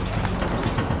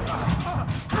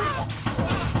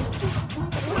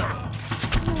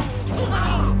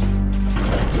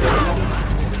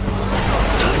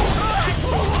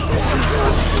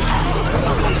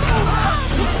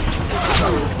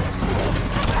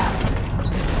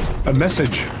 A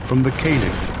message from the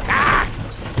Caliph.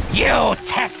 You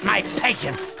test my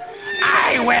patience!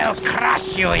 I will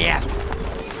crush you yet!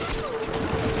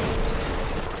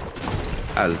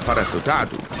 الفرس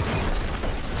تعدو.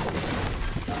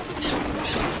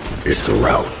 It's a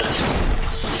rout.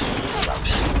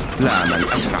 لا من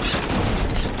أسرع.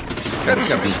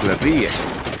 اركب مثل الريح.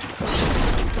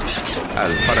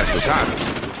 الفرس تعدو.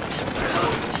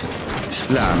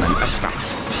 لا من أسرع.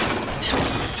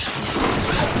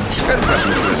 اركب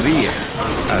مثل الريح.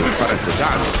 الفرس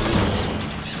تعدو.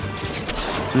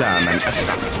 لا من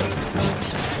أسرع.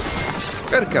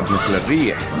 اركب مثل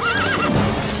الريح.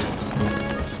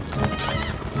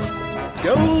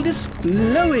 Gold is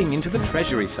flowing into the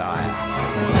treasury, sire.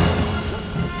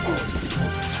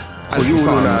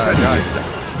 خيولنا جاهزة.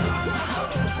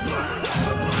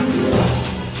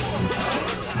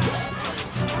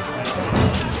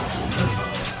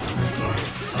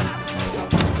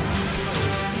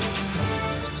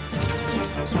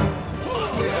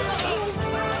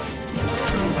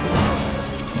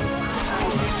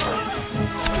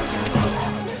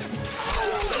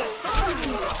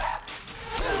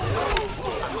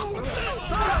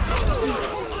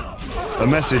 A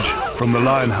message from the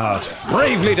Lionheart.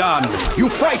 Bravely done! You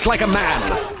fight like a man!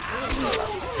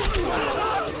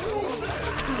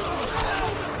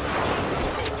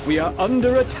 We are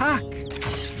under attack.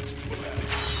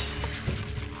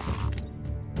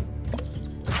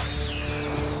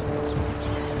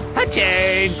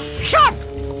 Attain! Shot!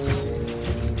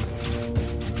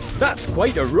 That's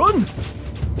quite a run.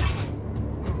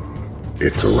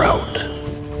 It's a rout.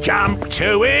 Jump to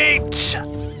it!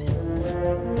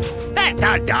 That's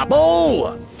a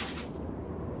double!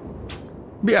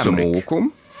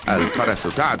 بأمركم الفرس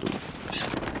تعدو.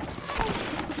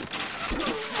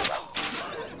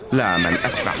 لا من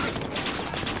أسرع.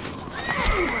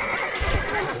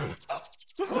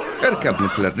 اركب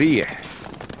مثل الريح.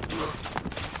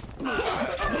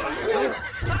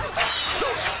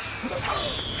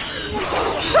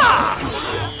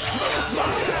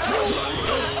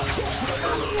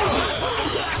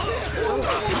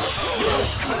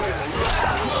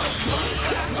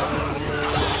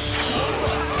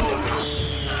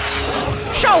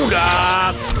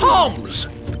 Shoulder! Palms!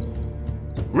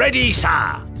 Ready,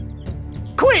 sir!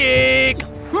 Quick!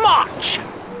 March!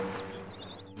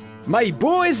 My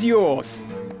bow is yours.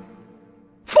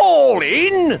 Fall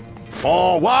in!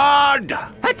 Forward!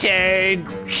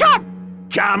 Attention!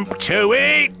 Jump to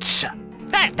it!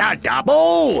 At the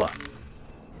double!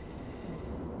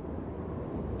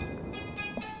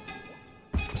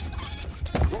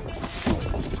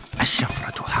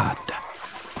 الشفرة حادة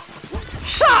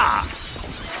Sir!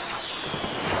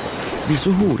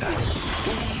 بسهولة.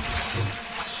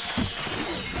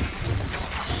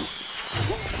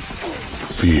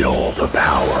 Feel the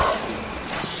power.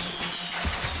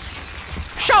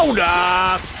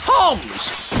 Shoulder! Palms!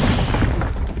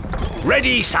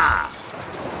 Ready, sir!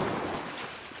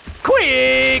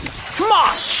 Quick!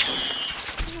 March!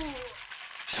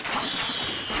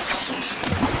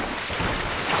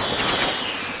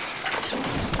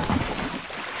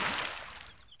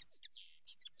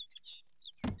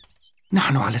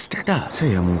 نحن على استعداد.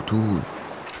 سيموتون.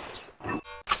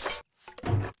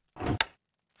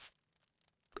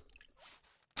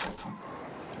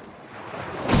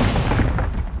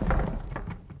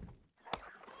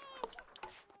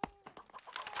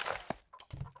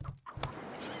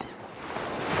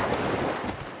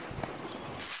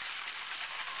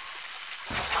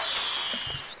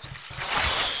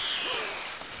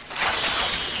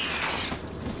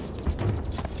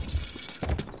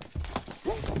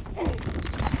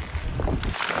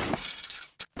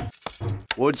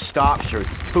 Wood stocks are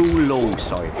too low,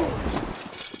 sire.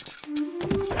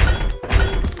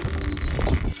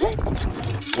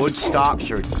 Wood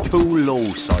stocks are too low,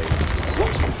 sire.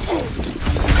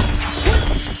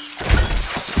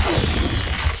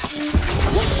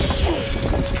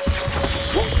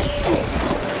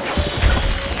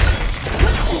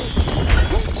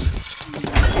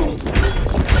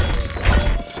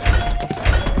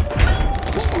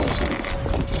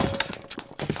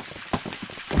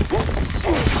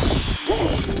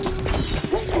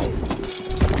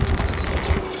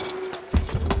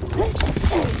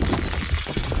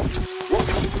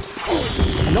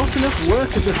 Not enough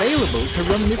workers available to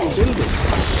run this building.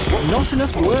 Not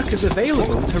enough workers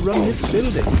available to run this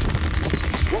building.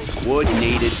 Wood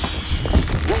needed.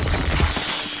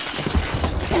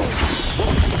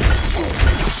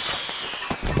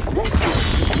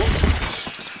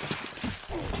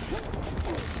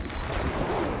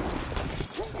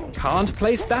 Can't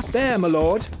place that there, my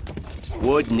lord.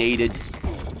 Wood needed.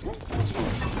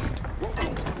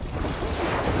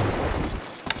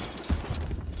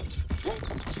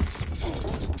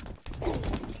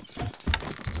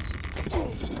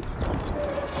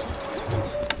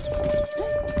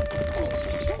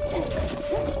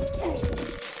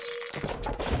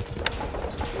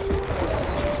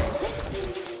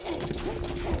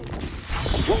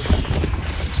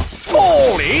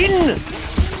 Fall in!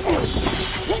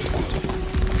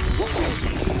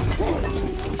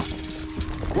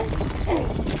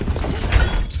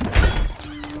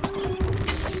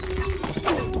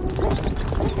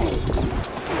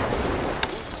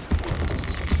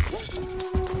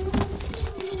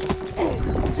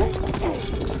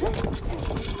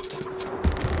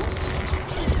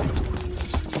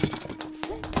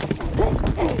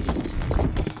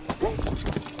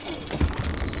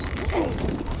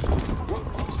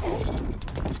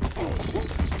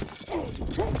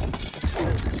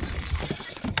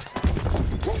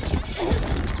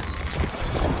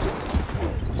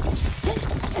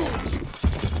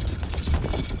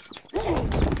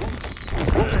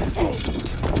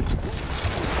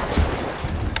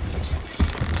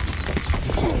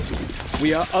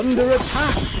 We are under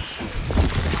attack.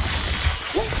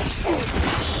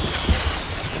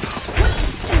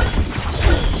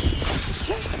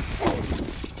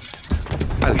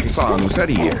 الحصان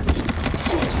سريع.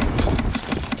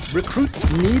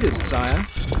 Recruits needed, sire.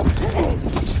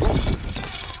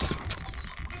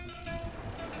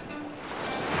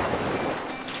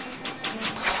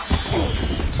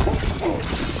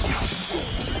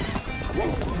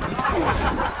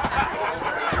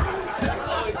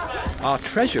 Our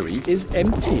treasury is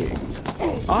emptying.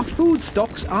 Our food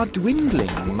stocks are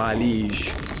dwindling, my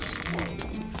liege.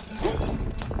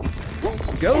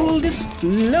 Gold is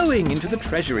flowing into the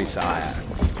treasury, sire.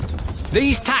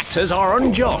 These taxes are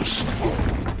unjust.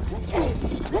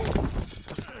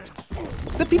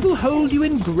 The people hold you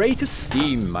in great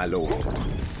esteem, my lord.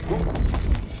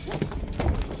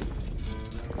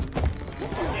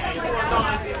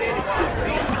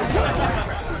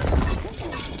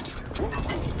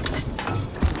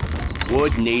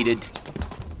 Wood needed.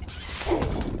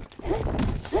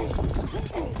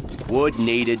 Wood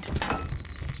needed.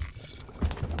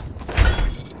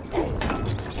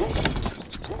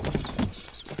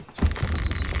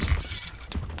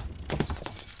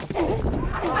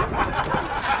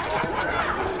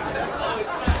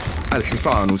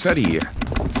 الحصان سريع.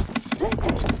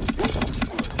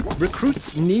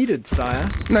 Recruits needed, sire.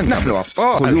 نحن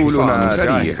أبطال. خيولنا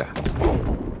جاهزة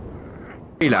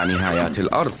إلى نهاية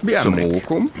الأرض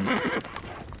بأمركم.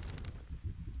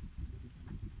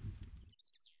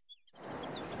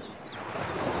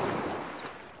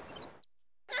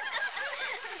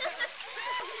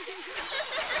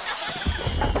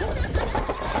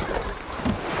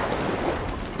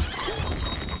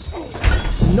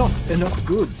 Not enough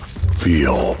goods.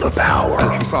 Feel the power.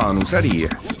 الحصان سريع.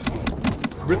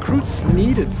 Recruits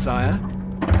needed, sire.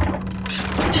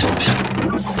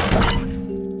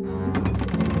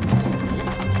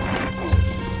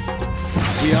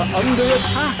 We are under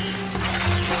attack.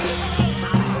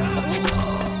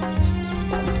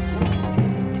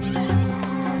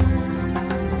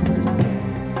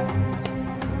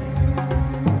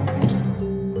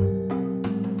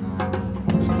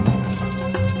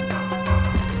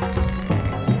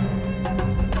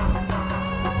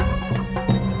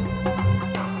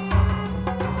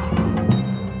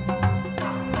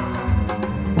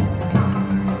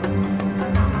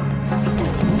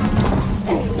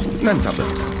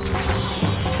 ننتظر.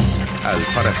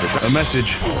 A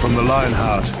message from the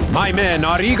Lionheart. My men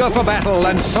are eager for battle,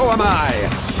 and so am I.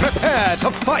 Prepare to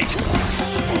fight.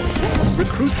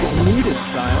 Recruits needed,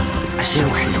 sire.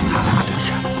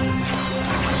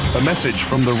 A message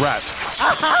from the Rat.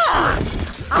 Aha!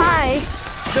 I,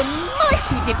 the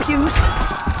mighty Diffuse,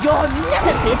 your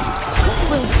nemesis,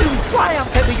 will soon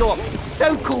triumph over your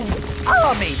so-called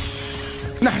army.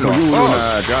 نحن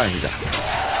خيولنا جاهزة.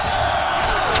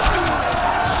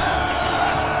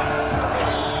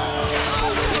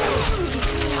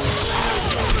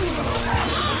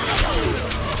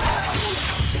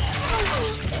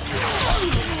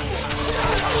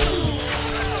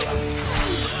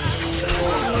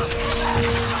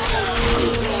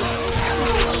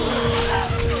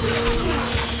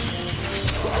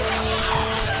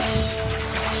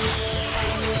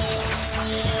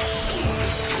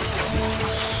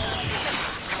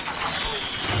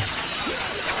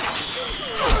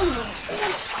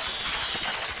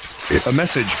 A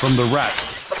message from the Rat.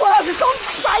 The world has gone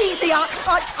crazy.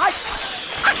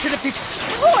 I should have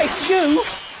destroyed you.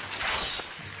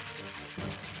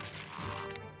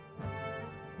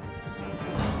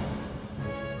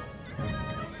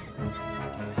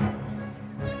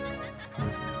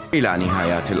 إلى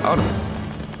نهاية الأرض.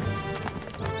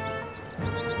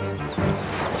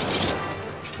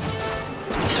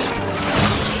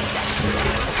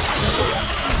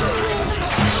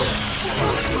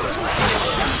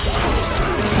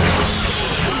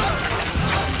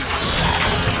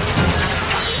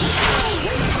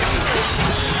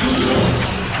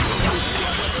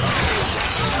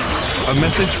 A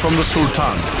message from the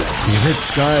Sultan. The red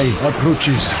sky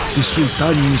approaches the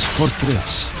Sultan's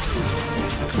fortress.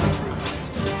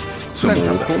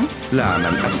 سموكم لا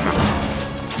من أسرع.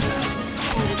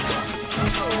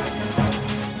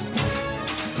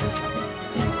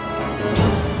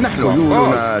 نحن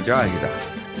خيولنا جاهزة.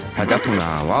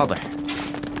 هدفنا واضح.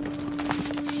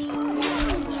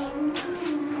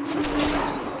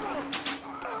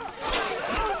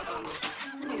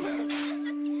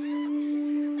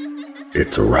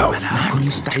 It's a rout. نحن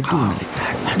مستعدون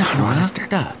للتحدي. نحن على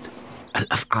استعداد.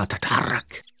 الأفعى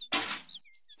تتحرك.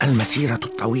 المسيرة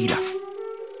الطويلة.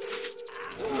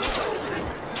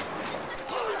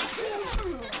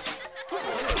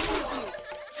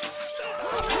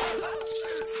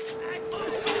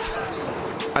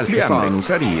 الحصان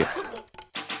سريع.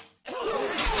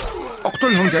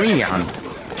 اقتلهم جميعا.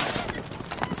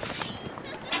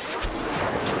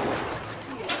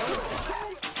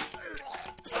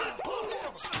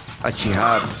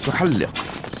 الشهاب تحلق.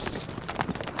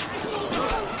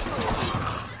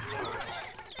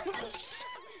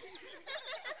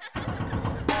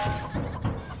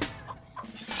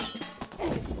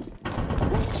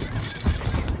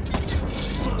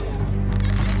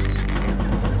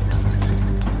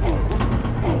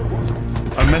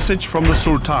 A message from the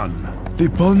Sultan. The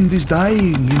pond is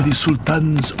dying in the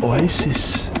Sultan's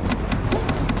oasis.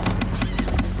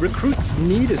 Recruits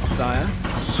needed, sire.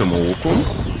 سموكم.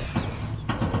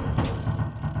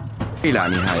 إلى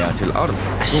نهايات الأرض.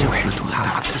 الشحنة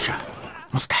عطشة.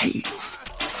 مستحيل.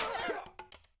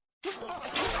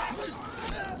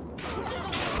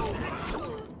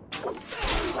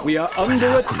 We are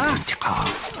under attack. الانتقام.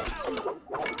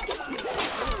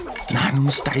 نحن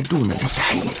مستعدون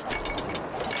للمستحيل.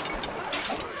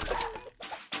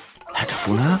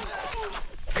 هدفنا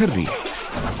كالريح.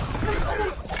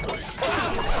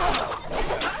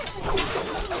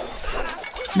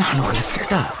 نحن على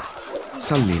استعداد.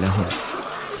 صلي لهم.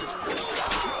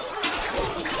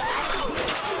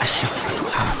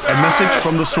 A message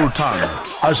from the Sultan.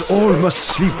 As all must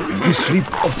sleep the sleep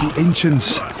of the ancients,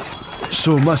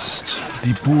 so must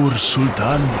the poor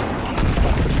Sultan.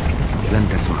 لن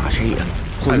تسمع شيئا.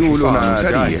 خيولنا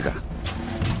جاهزة.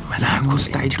 نحن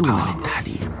مستعدون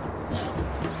للتحديد.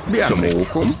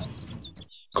 سموكم.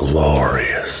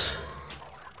 Glorious.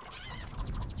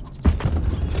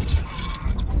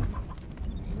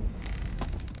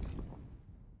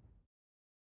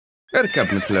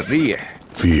 اركب مثل الريح.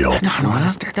 Feel. نحن على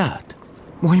استعداد.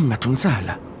 مهمة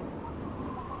سهلة.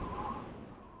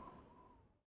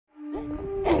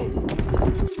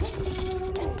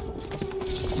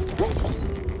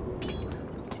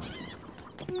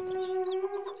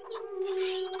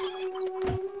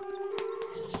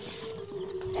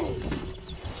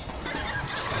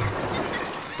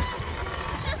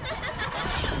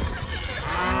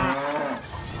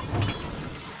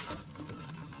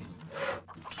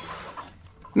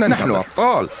 نحن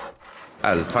أبطال.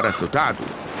 الفرس تعدو.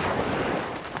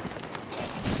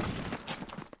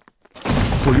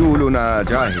 خيولنا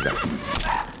جاهزة.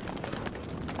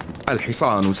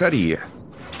 الحصان سريع.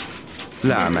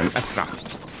 لا من أسرع.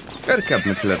 اركب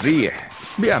مثل الريح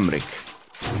بأمرك.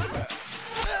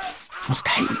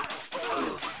 مستحيل.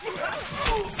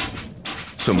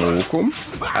 سموكم.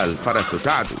 الفرس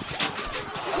تعدو.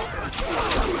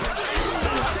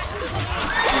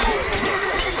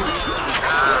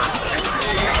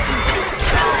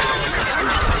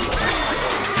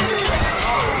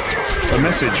 A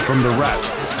message from the rat.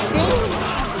 Things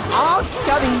are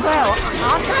going well,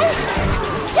 aren't they?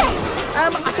 Yes,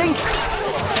 I think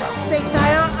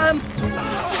they are,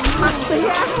 must be,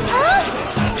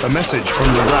 A message from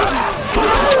the rat.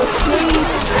 need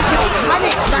to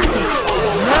panic, Matty.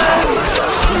 No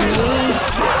need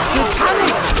to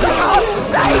panic.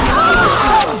 They are.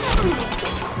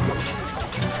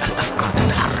 الأفعال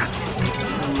تتحرك.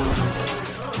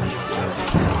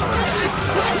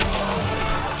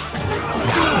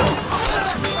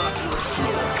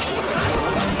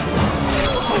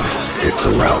 It's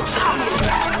a rout.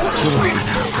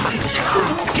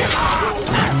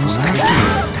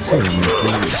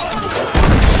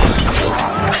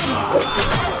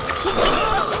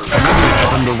 A message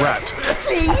from the rat.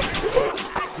 Please,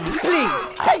 please,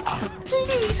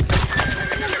 please,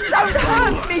 don't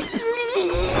hurt me,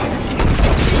 please.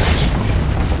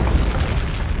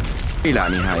 إلى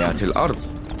نهايات الأرض.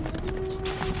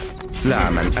 لا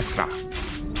من أسرع.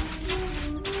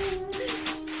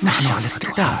 نحن على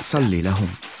استعداد. صلي لهم.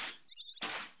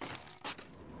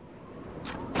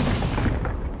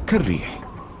 كالريح.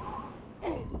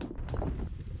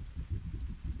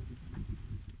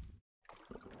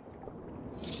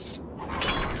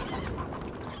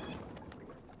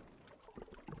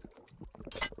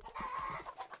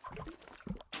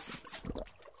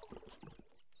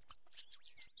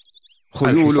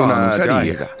 خيولنا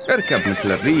جاهزة. اركب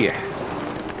مثل الريح.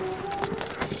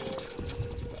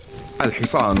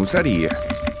 الحصان سريع.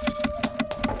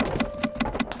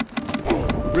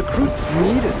 Recruits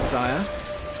needed, sire.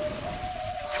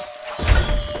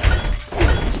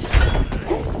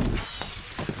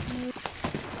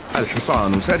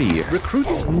 الحصان سريع.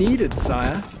 Recruits needed,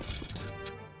 sire.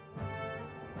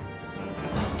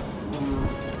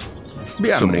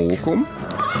 سموكم.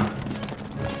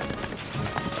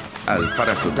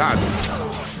 الفرس تعدو.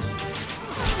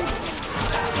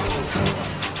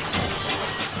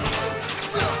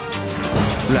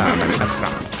 لا من أسرع.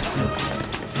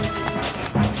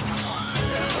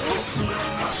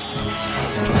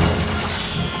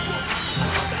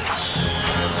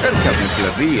 اركب مثل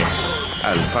الريح.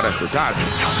 الفرس تعدو.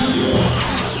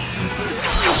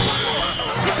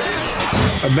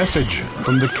 A message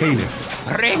from the Caliph.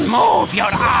 Remove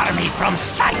your army from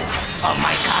sight of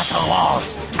my castle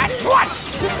walls at once!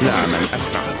 لا من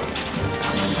أسرع.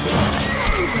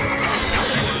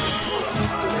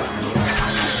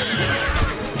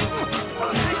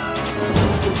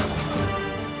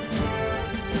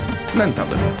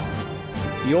 ننتظر.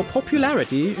 Your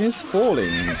popularity is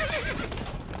falling.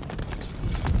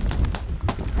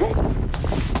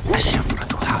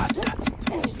 الشفرة حادة.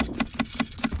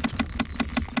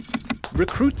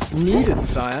 Recruits needed,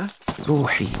 sire.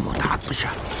 روحي متعطشة.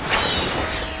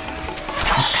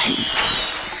 مستحيل.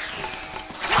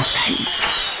 مستحيل.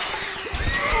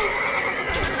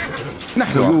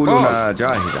 نحن خيولنا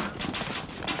جاهزة.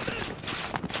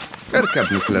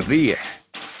 اركب مثل الريح.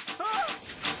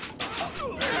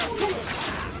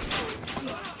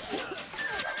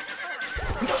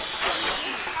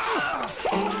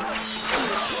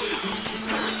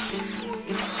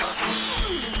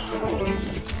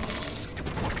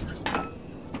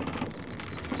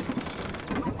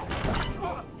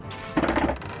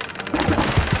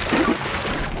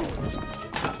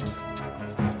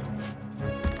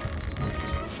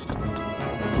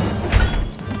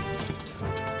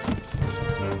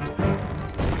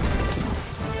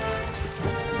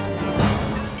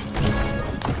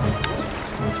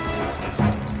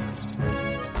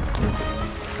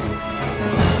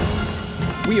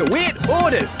 We await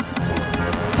orders!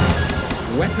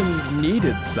 Weapons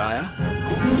needed, sire.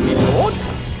 My lord?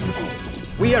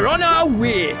 We are on our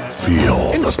way!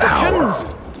 Feel Instructions! the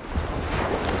power.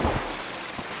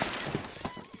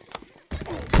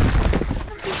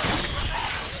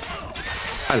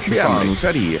 الحصان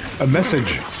سريع. A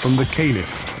message from the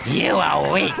Caliph. You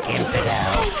are weak,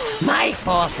 infidel. My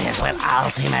forces will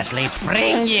ultimately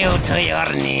bring you to your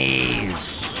knees.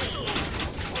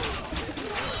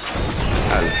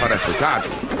 الفرس تعدو.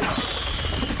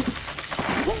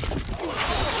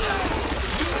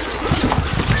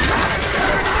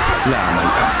 لا من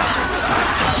أسرع.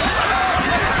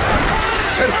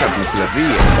 اركب مثل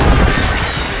الريح.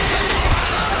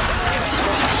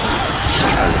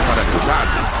 الفرس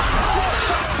تعدو.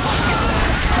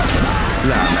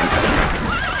 لا من أسرع.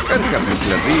 اركب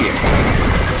مثل الريح.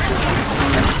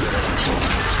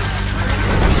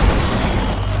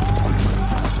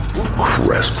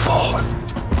 Crestfallen.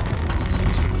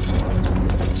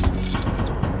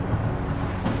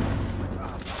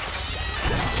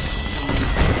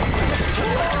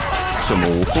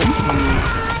 سموكم.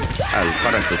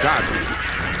 الفرس تعدو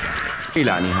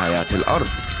إلى نهايات الأرض.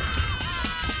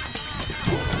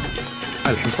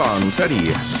 الحصان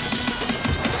سريع.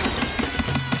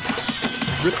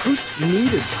 Recruits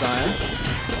needed, sire.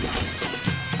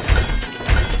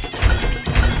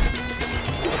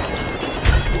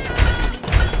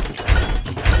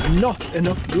 Not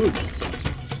enough goods.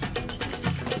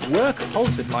 Work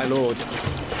halted, my lord.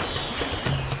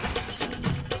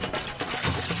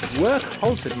 Work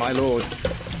halted, my lord.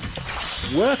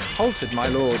 Work halted, my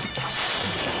lord.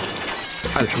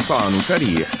 الحصان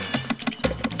سريع.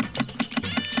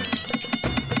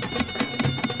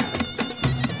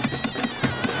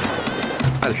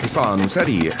 الحصان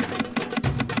سريع.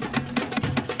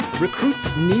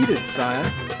 Recruits needed,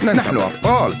 sire. نحن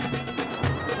أبطال.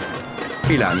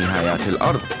 إلى نهايات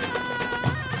الأرض.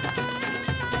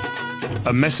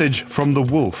 A message from the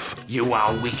wolf. You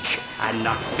are weak and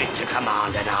not fit to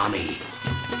command an army.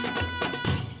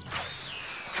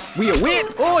 We await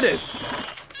orders!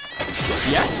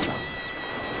 Yes?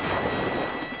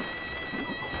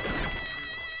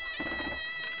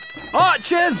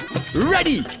 Archers,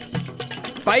 ready!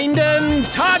 Finding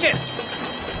targets!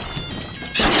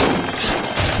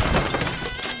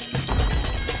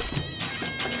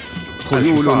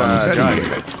 خيولنا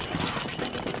جاهزة.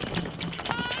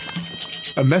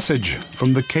 A message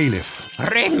from the Caliph.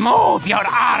 Remove your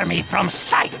army from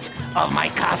sight of my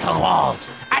castle walls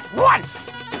at once!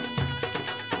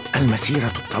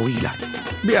 المسيرة الطويلة.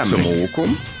 بأمرك.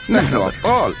 سموكم. نحن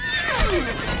أبطال.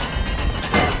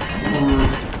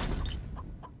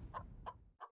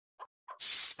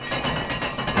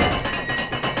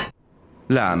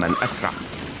 لا من أسرع.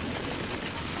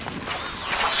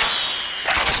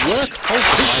 Work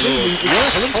halted, my lord.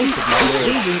 Work halted, my lord. This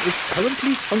building is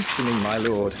currently functioning, my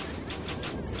lord.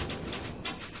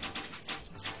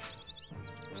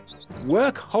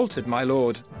 Work halted, my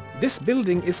lord. This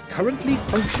building is currently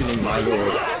functioning, my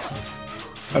lord.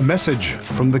 A message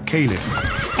from the Caliph.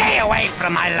 Stay away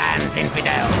from my lands,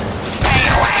 infidel! Stay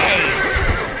away!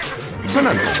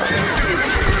 سننتصر.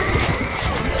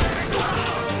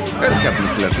 اركب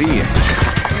مثل الريح.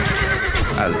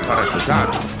 الفرس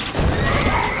تعدو.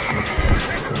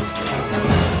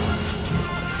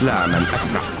 لا من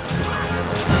أسرع.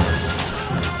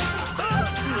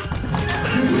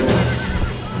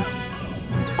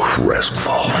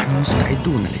 Crestfallen. نحن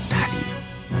مستعدون للتحرير.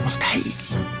 مستحيل.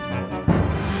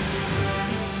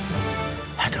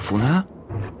 هدفنا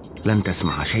لن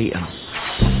تسمع شيئا.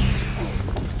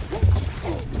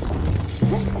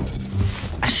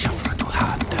 الشفرة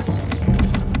حادة.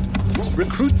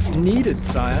 Recruits needed,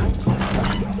 sire.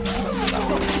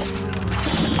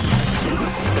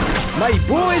 My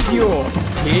bow is yours.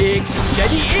 Take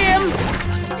steady aim.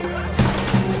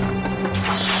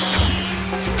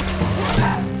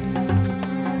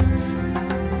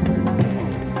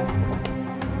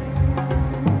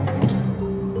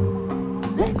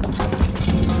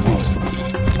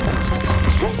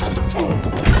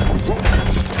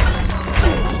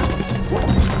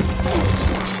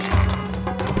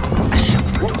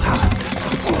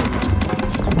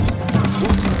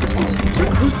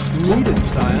 Needed,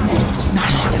 sire.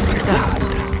 نحن الاستعداد.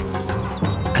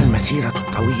 المسيرة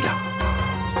طويلة.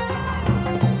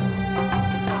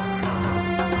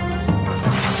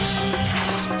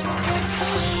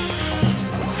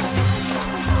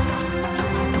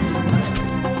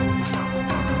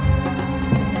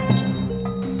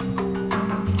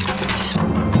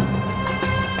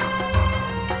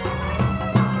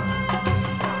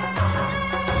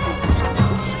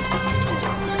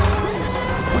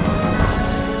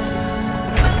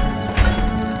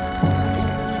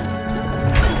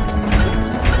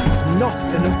 Not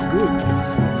enough goods.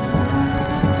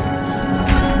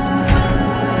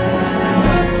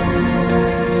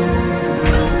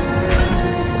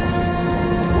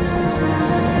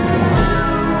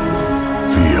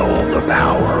 Feel the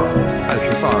power.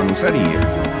 الحصان سريع.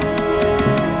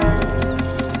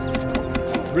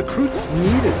 Recruits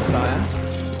needed, sire.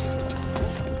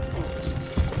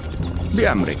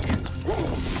 بأمرك.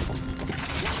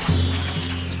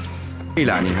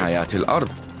 إلى نهايات الأرض.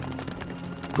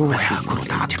 روحي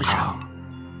متعطشة.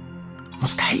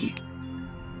 مستحيل.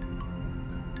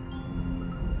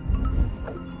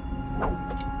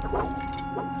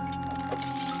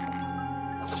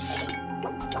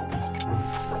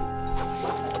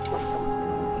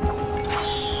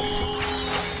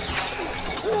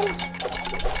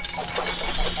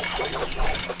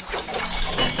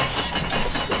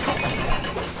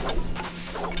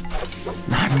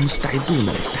 نحن مستعدون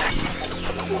للتحديث.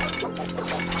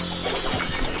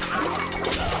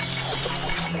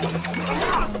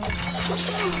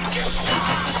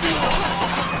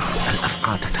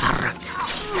 الأفقى تتحرك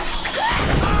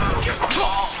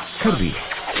كالريح.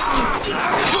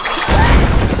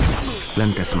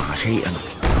 لن تسمع شيئا.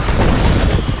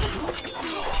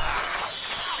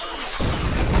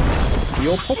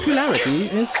 Your popularity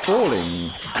is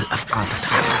falling. الأفقى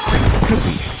تتحرك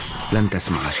كالريح. لن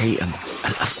تسمع شيئا.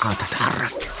 الأفقى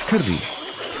تتحرك كالريح.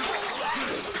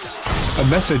 A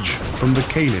message from the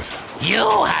Caliph. You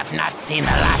have not seen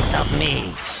the last of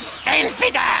me.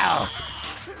 Infidel!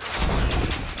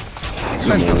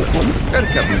 سموكم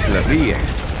اركب مثل الريح.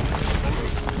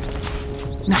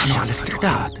 نحن على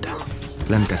استعداد.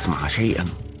 لن تسمع شيئا.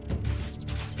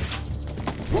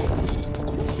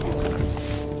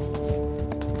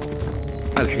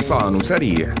 الحصان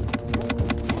سريع.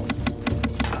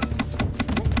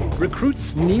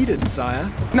 Recruits needed, sire.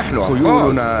 نحن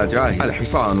خيولنا جاهزة.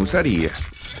 الحصان سريع.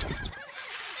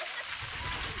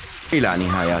 إلى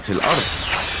نهايات الأرض.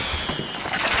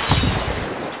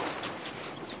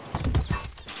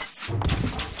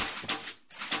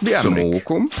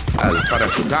 سموكم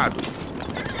الفرس تعدو.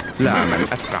 لا من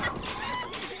أسرع.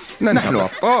 نحن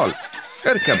أبطال.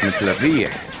 اركب مثل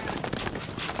الريح.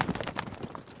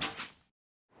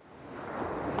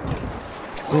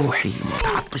 روحي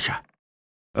متعطشة.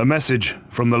 A message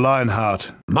from the Lionheart.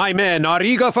 My men are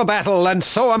eager for battle, and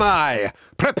so am I.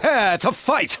 Prepare to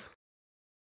fight.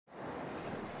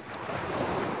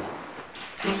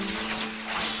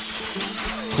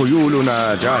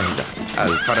 خيولنا جاهزة.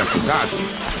 الفرس تعدو.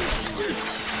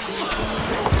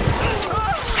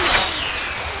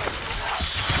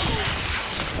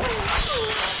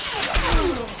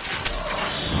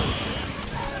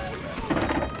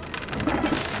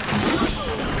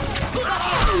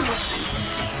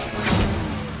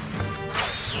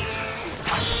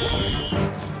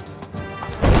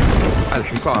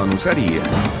 الحصان سريع.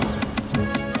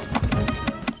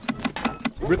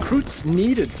 Recruits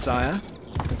needed, sire.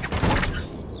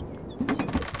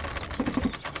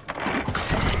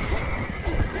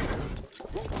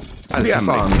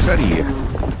 الحصان سريع.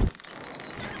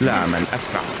 لا من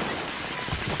أسرع.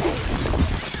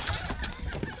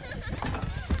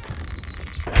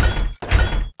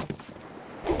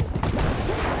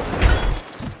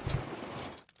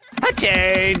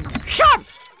 Attention!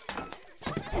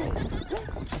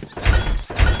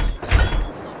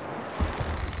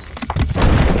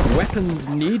 Weapons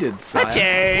needed, sire.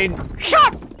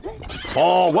 Attention!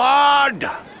 Forward!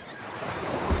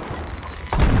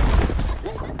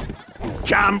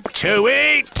 Jump to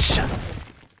it!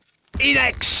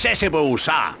 Inaccessible,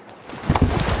 sir.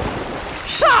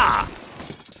 Sir!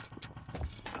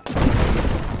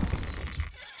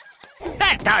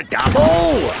 that a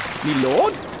double? Me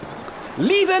lord?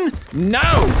 Leaving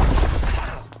now!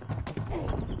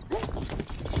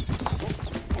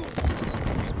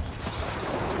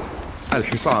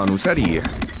 الحصان سريع.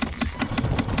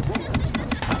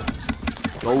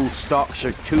 Gold stocks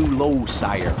are too low,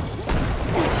 sire.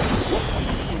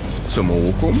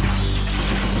 سموكم.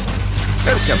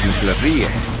 اركب مثل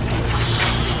الريح.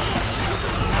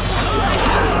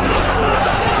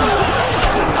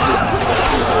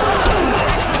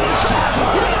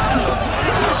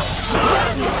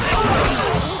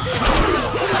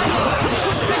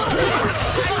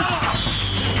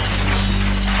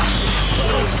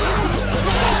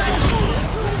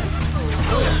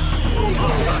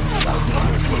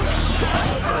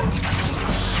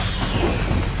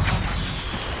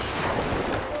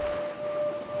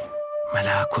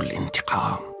 ملاك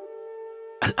الانتقام.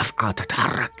 الأفقى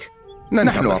تتحرك.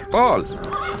 نحن أبطال.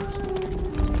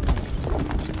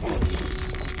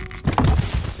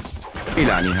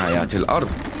 إلى نهايات الأرض.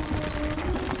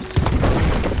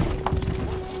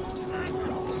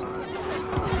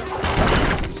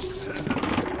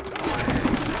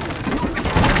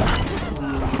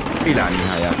 إلى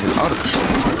نهايات الأرض.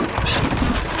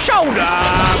 Shoulder!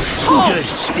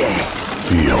 Just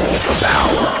feel the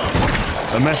power.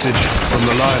 A message from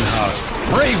the Lionheart.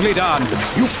 Bravely done.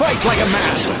 You fight like a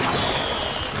man.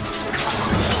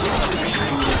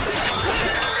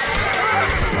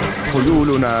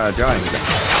 خيولنا جاهزة.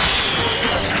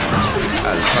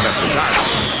 الفرس جاهز.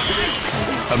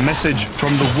 A message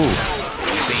from the wolf.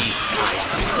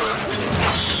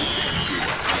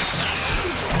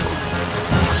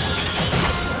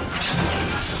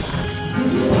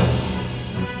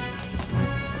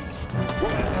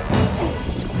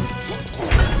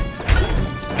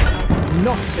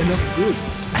 Not enough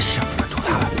goods. الشفرة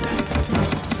الحادة.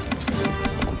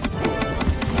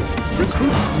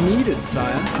 Recruits needed,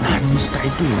 sire. نحن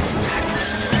مستعدون للتحرير.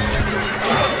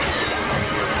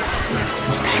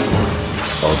 مستعدون.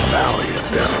 A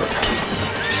valiant effort.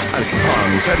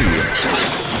 الحصان سريع.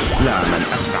 لا من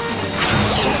أسرع.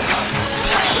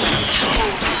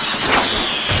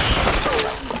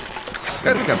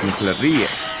 اركب مثل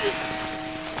الريح.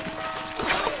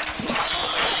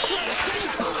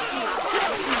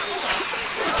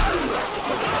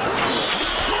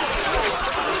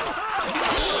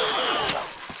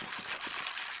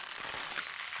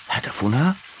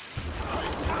 هدفنا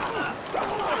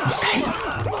مستحيل.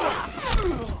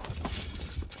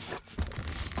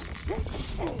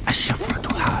 الشفرة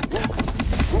الحادة.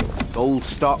 Gold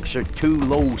stocks are too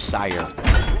low, sire.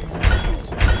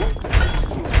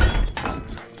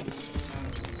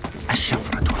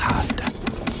 الشفرة الحادة.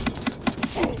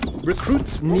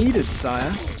 Recruits needed,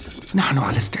 sire. نحن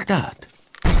على استعداد.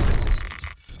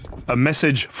 A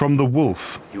message from the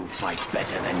wolf. You fight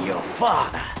better than your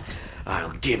father.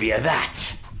 I'll give you that.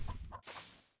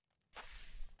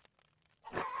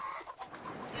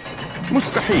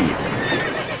 مستحيل.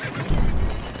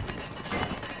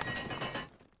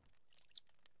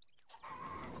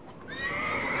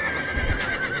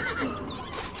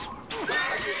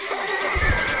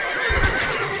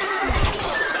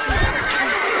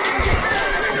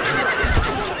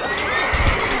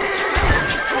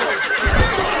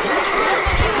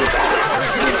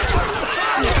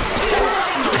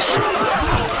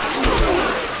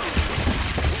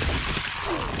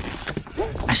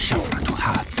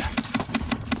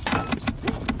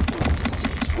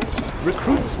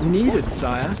 Recruits needed,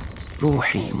 sire.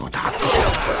 روحي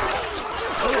متعطشة.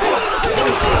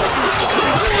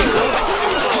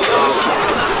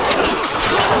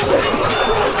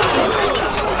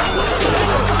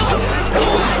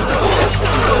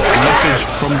 A message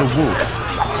from the wolf.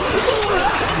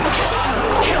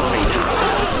 Kill me now.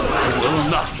 I will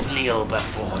not kneel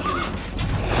before you.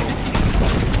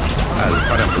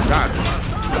 الفرس جاهز.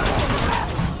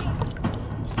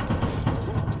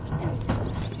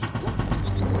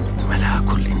 ملاك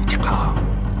الانتقام.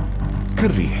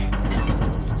 كالريح.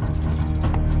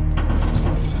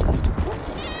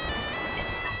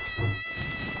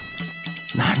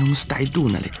 نحن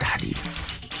مستعدون للتحرير.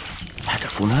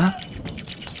 هدفنا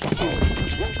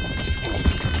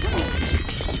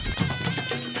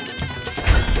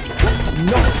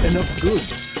Not enough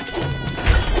goods.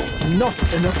 Not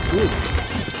enough goods.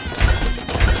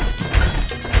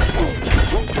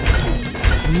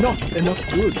 Not enough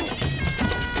goods.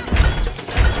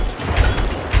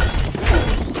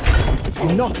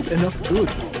 Not enough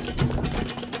goods.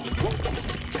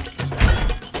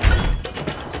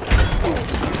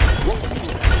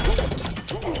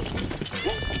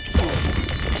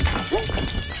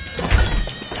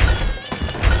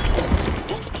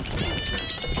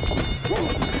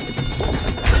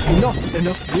 not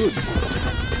enough wood.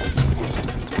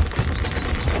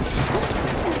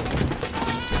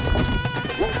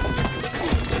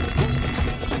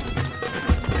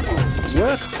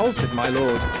 Work halted, my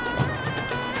lord.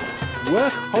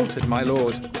 Work halted, my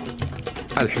lord.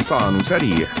 الحصان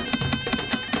سريع.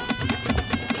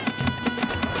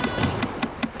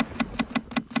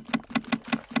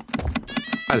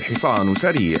 الحصان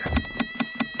سريع.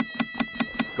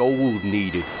 Gold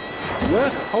needed.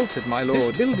 Work halted, my lord.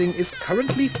 This building is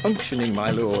currently functioning,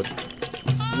 my lord.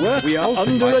 Work we are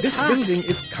under attack. This building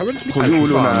is currently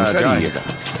خيولنا جاهزة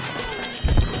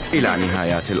إلى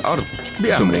نهايات الأرض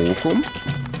بأمركم.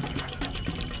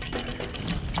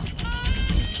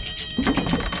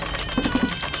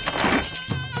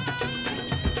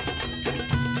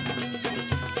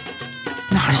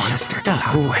 نحن على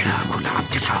استعداد إلى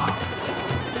متعتها.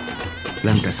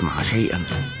 لن تسمع شيئا.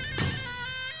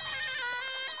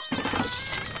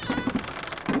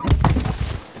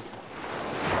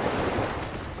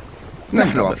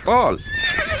 نحن أبطال.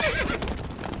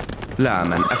 لا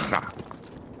من أسرع.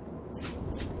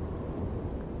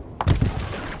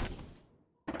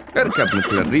 اركب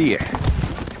مثل الريح.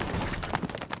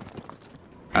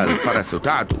 الفرس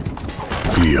تعدو.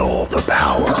 Feel the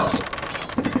power.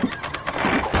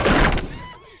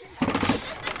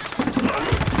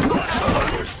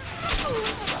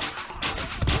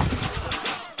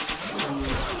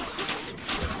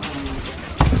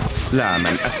 لا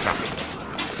من أسرع.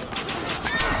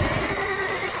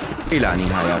 إلى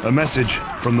نهاية. A message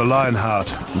from the Lionheart.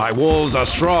 My walls are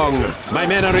strong. My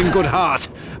men are in good heart.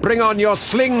 Bring on your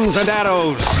slings and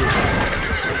arrows.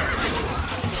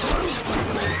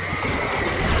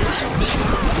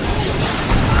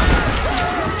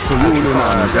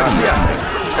 خيولنا زاهية.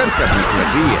 اركب مثل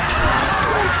الريح.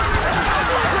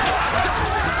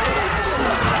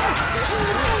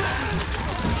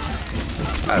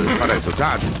 الفرس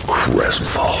تعدو.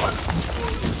 Crestfallen.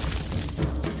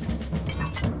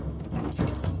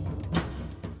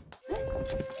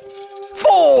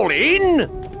 Fall in!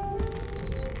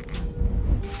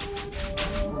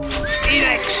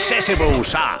 Inaccessible,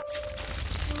 sir.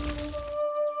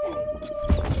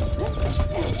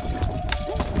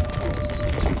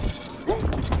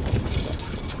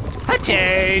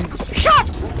 Attention!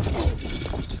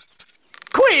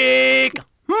 Quick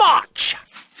march!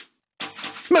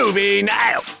 Moving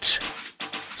out!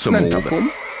 سموكم.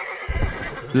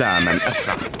 لا من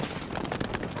أسرع.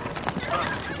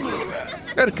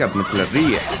 اركب مثل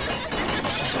الريح.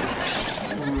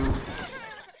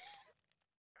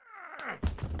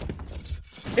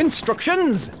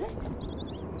 Instructions!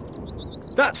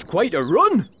 That's quite a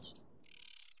run!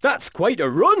 That's quite a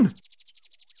run!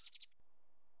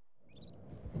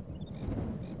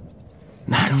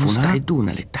 نحن مستعدون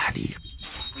للتحرير.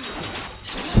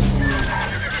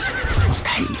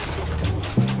 مستحيل.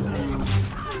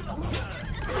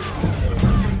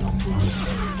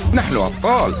 نحن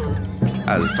أبطال.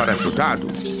 الفرس تعدو.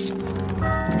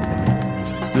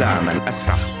 لا من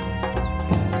أسرع.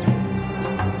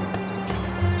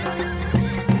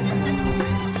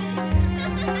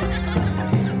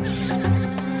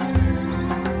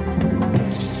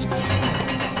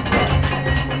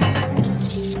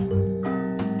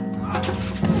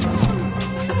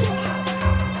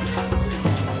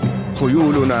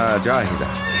 خيولنا جاهزة.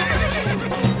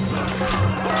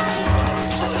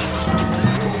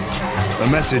 A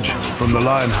message from the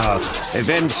Lionheart.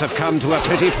 Events have come to a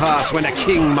pretty pass when a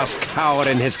king must cower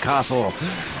in his castle.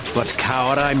 But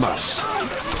cower I must.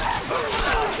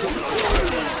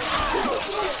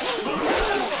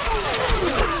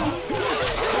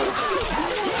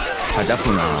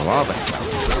 هدفنا واضح.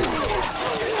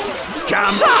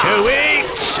 Jump to it!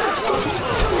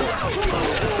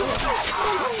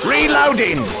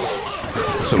 Reloading!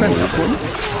 سموكم.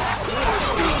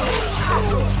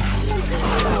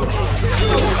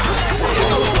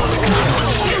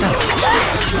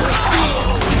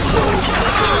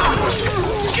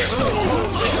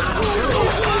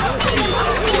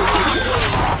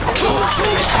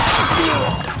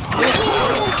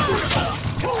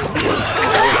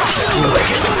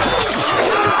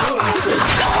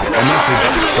 A message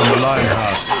from the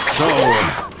Lionheart. So,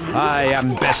 I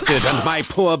am bested, and my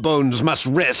poor bones must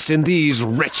rest in these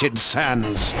wretched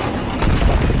sands.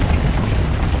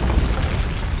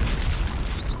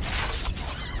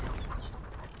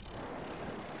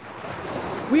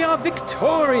 We are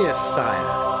victorious,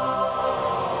 sire.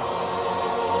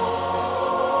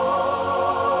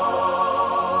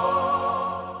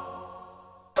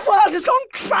 The world has gone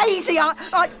crazy.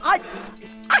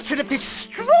 I should have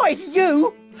destroyed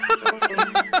you.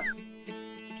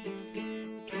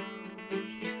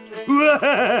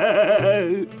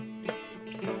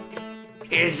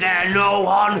 Is there no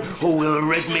one who will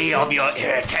rid me of your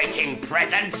irritating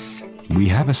presence? We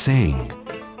have a saying.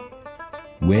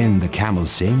 When the camel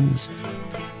sings,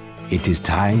 it is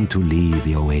time to leave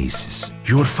the oasis.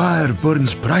 Your fire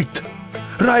burns bright.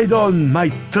 Ride on, my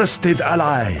trusted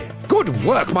ally. Good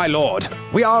work, my lord.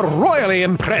 We are royally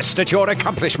impressed at your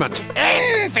accomplishment.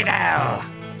 Infidel!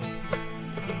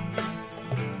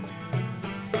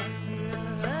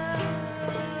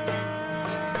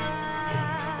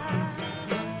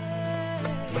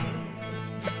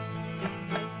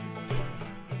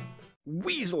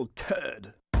 Weasel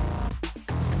turd.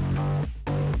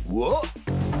 What?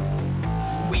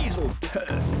 Weasel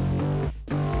turd.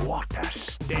 What a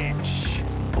stench.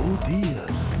 Oh dear.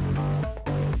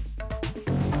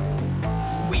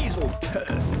 Weasel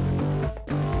turd.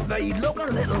 They look a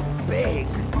little big.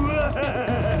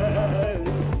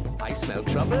 I smell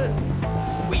trouble.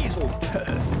 Weasel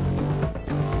turd.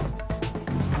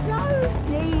 No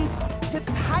need to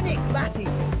panic, Matty.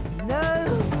 No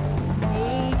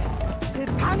need to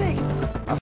panic.